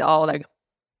time, it's all like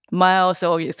male.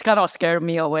 So it's kind of scared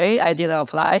me away. I didn't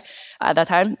apply at that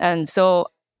time. And so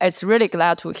it's really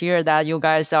glad to hear that you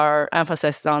guys are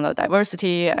emphasizing on the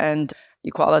diversity and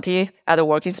equality at the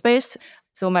working space.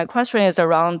 So my question is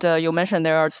around, you mentioned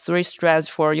there are 3 strands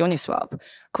for Uniswap.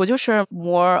 Could you share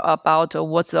more about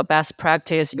what's the best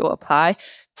practice you apply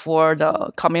for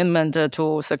the commitment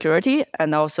to security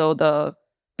and also the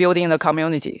building the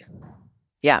community?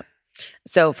 Yeah.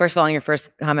 So first of all, on your first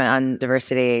comment on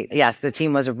diversity, yes, the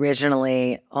team was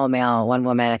originally all male, 1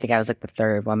 woman. I think I was like the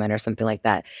 3rd woman or something like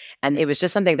that. And it was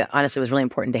just something that honestly was really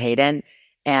important to Hayden.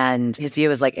 And his view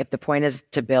is like, if the point is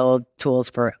to build tools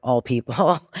for all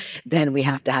people, then we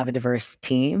have to have a diverse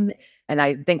team. And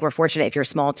I think we're fortunate if you're a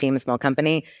small team, a small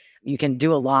company, you can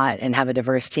do a lot and have a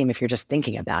diverse team if you're just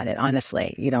thinking about it.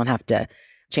 Honestly, you don't have to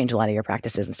change a lot of your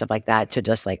practices and stuff like that to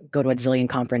just like go to a zillion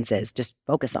conferences, just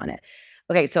focus on it.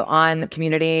 Okay, so on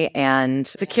community and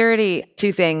security,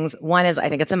 two things. One is I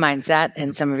think it's a mindset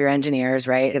in some of your engineers,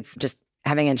 right? It's just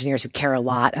having engineers who care a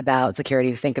lot about security,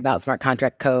 who think about smart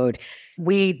contract code.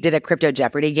 We did a crypto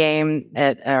Jeopardy game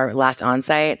at our last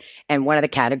onsite, and one of the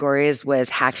categories was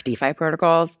hacked DeFi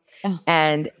protocols. Oh.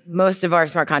 And most of our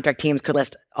smart contract teams could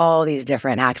list all these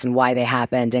different hacks and why they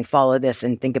happened and follow this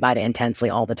and think about it intensely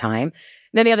all the time.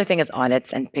 Then the other thing is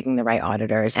audits and picking the right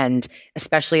auditors. And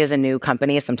especially as a new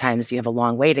company, sometimes you have a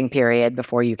long waiting period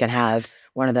before you can have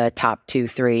one of the top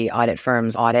 2-3 audit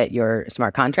firms audit your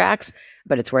smart contracts,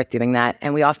 but it's worth doing that.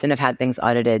 And we often have had things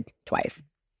audited twice.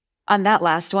 On that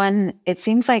last one, it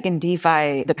seems like in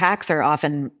DeFi, the packs are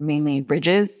often mainly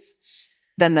bridges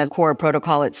than the core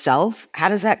protocol itself. How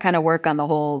does that kind of work on the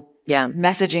whole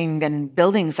messaging and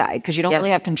building side? Because you don't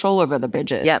really have control over the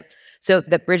bridges. Yep. So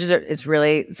the bridges it's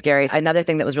really scary. Another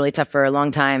thing that was really tough for a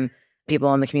long time,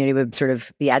 people in the community would sort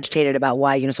of be agitated about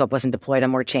why Uniswap wasn't deployed on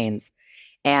more chains.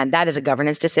 And that is a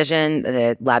governance decision.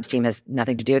 The Labs team has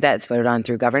nothing to do with that. It's voted on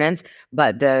through governance.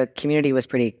 But the community was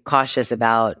pretty cautious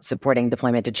about supporting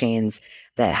deployment to chains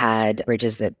that had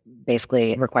bridges that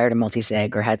basically required a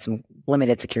multi-sig or had some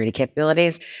limited security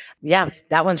capabilities. Yeah,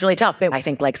 that one's really tough. But I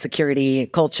think like security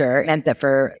culture meant that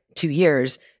for 2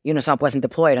 years, Uniswap wasn't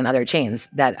deployed on other chains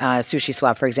that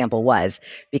SushiSwap, for example, was,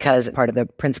 because part of the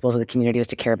principles of the community was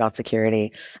to care about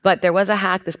security. But there was a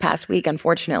hack this past week,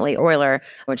 unfortunately, Euler,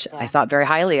 which I thought very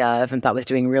highly of and thought was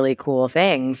doing really cool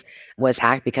things, was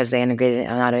hacked because they integrated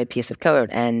an automated piece of code.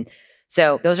 And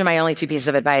so those are my only two pieces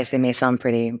of advice. They may sound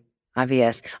pretty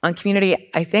obvious. On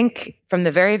community, I think from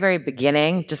the very, very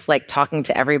beginning, just like talking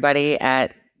to everybody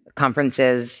at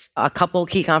conferences, a couple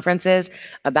key conferences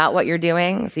about what you're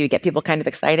doing. So you get people kind of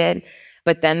excited.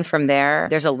 But then from there,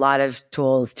 there's a lot of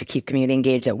tools to keep community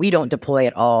engaged that we don't deploy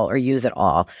at all or use at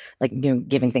all. Like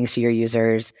giving things to your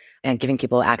users and giving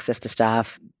people access to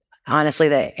stuff. Honestly,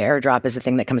 the airdrop is the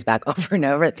thing that comes back over and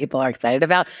over that people are excited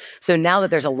about. So now that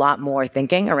there's a lot more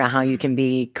thinking around how you can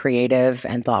be creative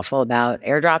and thoughtful about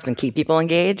airdrops and keep people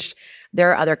engaged, there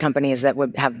are other companies that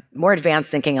would have more advanced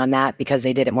thinking on that because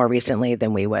they did it more recently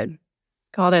than we would.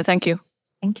 Got it. Thank you.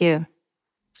 Thank you.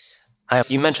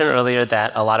 You mentioned earlier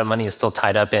that a lot of money is still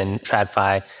tied up in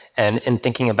TradFi, and in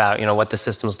thinking about what the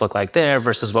systems look like there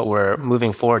versus what we're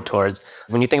moving forward towards.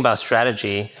 When you think about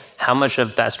strategy, how much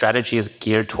of that strategy is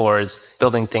geared towards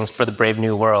building things for the brave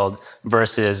new world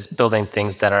versus building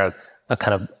things that are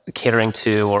kind of catering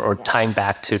to or tying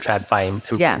back to TradFi and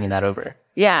bringing that over?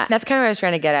 Yeah, that's kind of what I was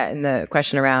trying to get at in the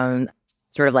question around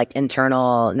sort of like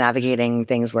internal navigating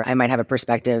things where I might have a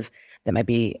perspective that might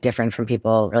be different from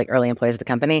people, like early employees of the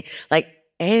company. Like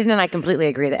Hayden and I completely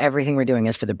agree that everything we're doing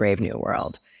is for the brave new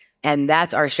world. And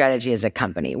that's our strategy as a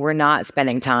company. We're not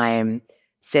spending time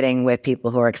sitting with people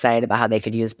who are excited about how they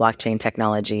could use blockchain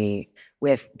technology,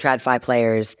 with TradFi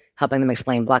players, helping them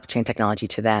explain blockchain technology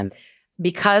to them.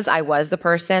 Because I was the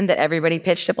person that everybody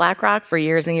pitched to BlackRock for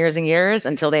years and years and years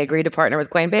until they agreed to partner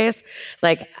with Coinbase,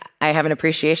 like I have an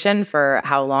appreciation for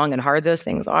how long and hard those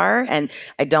things are. And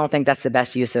I don't think that's the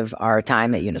best use of our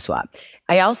time at Uniswap.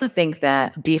 I also think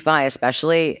that DeFi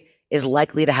especially is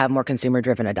likely to have more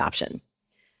consumer-driven adoption.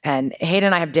 And Hayden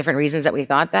and I have different reasons that we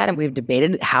thought that, and we've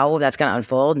debated how that's going to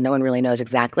unfold. No one really knows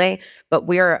exactly, but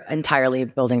we're entirely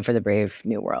building for the brave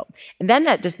new world. And then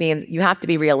that just means you have to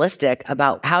be realistic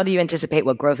about how do you anticipate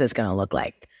what growth is going to look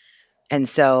like. And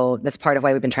so that's part of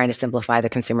why we've been trying to simplify the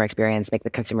consumer experience, make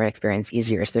the consumer experience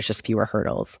easier, so there's just fewer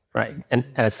hurdles. Right. And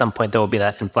at some point, there will be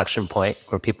that inflection point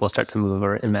where people start to move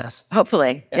over en masse.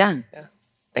 Hopefully, yeah.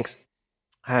 Thanks.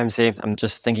 Hi, MC. I'm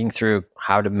just thinking through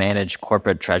how to manage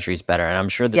corporate treasuries better. And I'm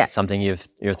sure this is something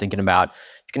you're thinking about.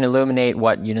 You can illuminate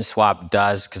what Uniswap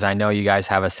does, because I know you guys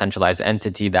have a centralized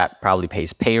entity that probably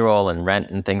pays payroll and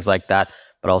rent and things like that,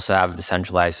 but also have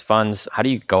decentralized funds. How do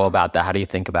you go about that? How do you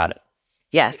think about it?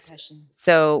 Yes.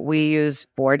 So we use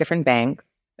 4 different banks,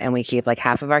 and we keep like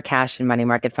half of our cash in money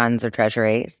market funds or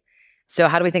treasuries. So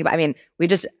how do we think about, we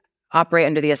just operate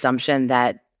under the assumption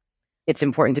that it's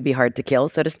important to be hard to kill,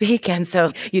 so to speak. And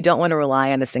so you don't want to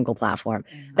rely on a single platform.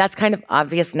 That's kind of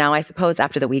obvious now, I suppose.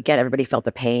 After the weekend, everybody felt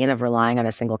the pain of relying on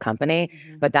a single company,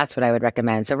 but that's what I would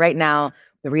recommend. So right now,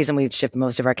 the reason we've shipped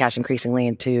most of our cash increasingly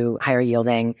into higher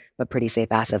yielding, but pretty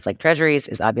safe assets like treasuries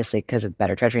is obviously because of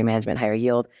better treasury management, higher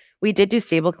yield. We did do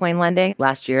stablecoin lending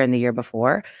last year and the year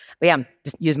before, but yeah,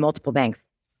 just use multiple banks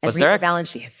and read their balance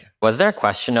sheets. Was there a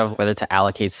question of whether to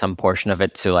allocate some portion of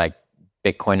it to like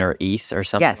Bitcoin or ETH or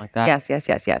something like that?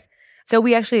 Yes. So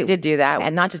we actually did do that,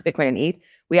 and not just Bitcoin and ETH.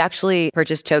 We actually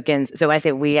purchased tokens. So when I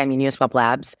say we, I mean Uniswap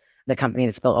Labs the company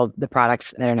that's built all the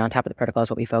products that are on top of the protocol is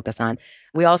what we focus on.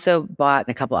 We also bought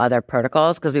a couple other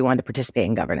protocols because we wanted to participate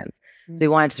in governance. We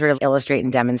wanted to sort of illustrate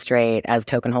and demonstrate as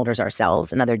token holders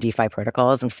ourselves and other DeFi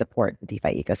protocols and support the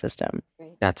DeFi ecosystem.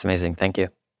 That's amazing. Thank you.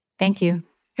 Thank you.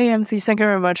 Hey, MC, thank you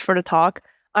very much for the talk.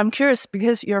 I'm curious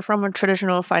because you're from a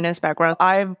traditional finance background.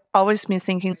 I've always been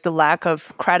thinking the lack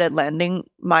of credit lending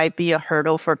might be a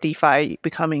hurdle for DeFi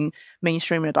becoming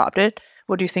mainstream adopted.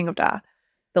 What do you think of that?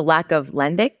 The lack of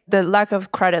lending? The lack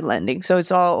of credit lending. So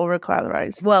it's all over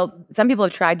collateralized. Well, some people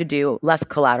have tried to do less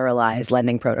collateralized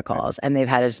lending protocols, and they've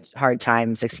had a hard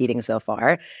time succeeding so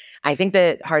far. I think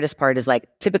the hardest part is like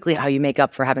typically how you make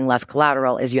up for having less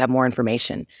collateral is you have more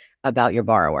information about your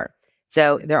borrower.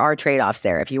 So there are trade-offs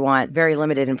there. If you want very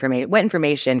limited information, what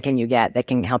information can you get that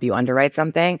can help you underwrite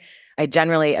something? I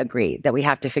generally agree that we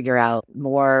have to figure out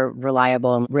more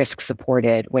reliable and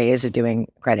risk-supported ways of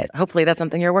doing credit. Hopefully that's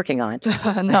something you're working on.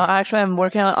 No, actually I'm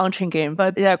working on on-chain game.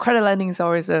 But yeah, credit lending is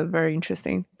always a very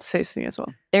interesting space thing as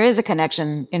well. There is a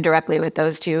connection indirectly with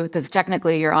those two because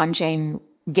technically your on-chain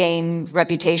game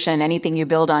reputation, anything you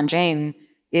build on-chain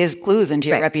is clues into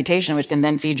your reputation, which can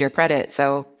then feed your credit.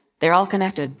 So they're all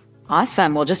connected.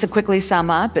 Awesome. Well, just to quickly sum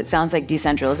up, it sounds like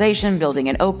decentralization, building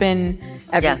it open,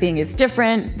 everything is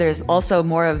different. There's also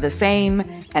more of the same.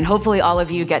 And hopefully all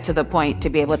of you get to the point to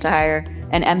be able to hire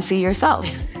an MC yourself.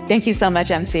 Thank you so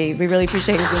much, MC. We really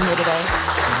appreciate you being here today.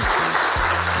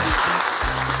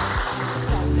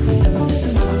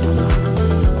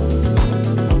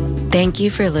 Thank you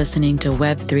for listening to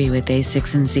Web3 with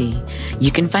A6Z.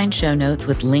 You can find show notes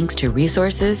with links to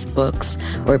resources, books,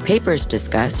 or papers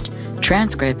discussed,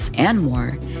 transcripts, and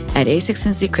more at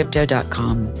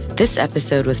a6nzcrypto.com. This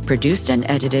episode was produced and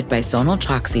edited by Sonal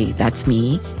Chokshi, that's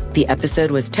me. The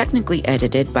episode was technically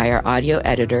edited by our audio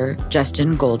editor,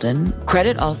 Justin Golden.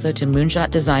 Credit also to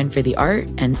Moonshot Design for the art,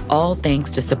 and all thanks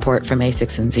to support from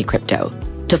A6NZ Crypto.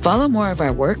 To follow more of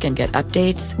our work and get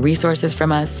updates, resources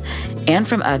from us, and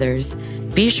from others,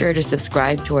 be sure to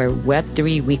subscribe to our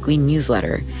Web3 weekly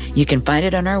newsletter. You can find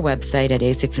it on our website at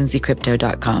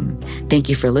a6nzcrypto.com. Thank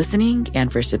you for listening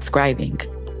and for subscribing.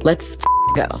 Let's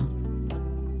go.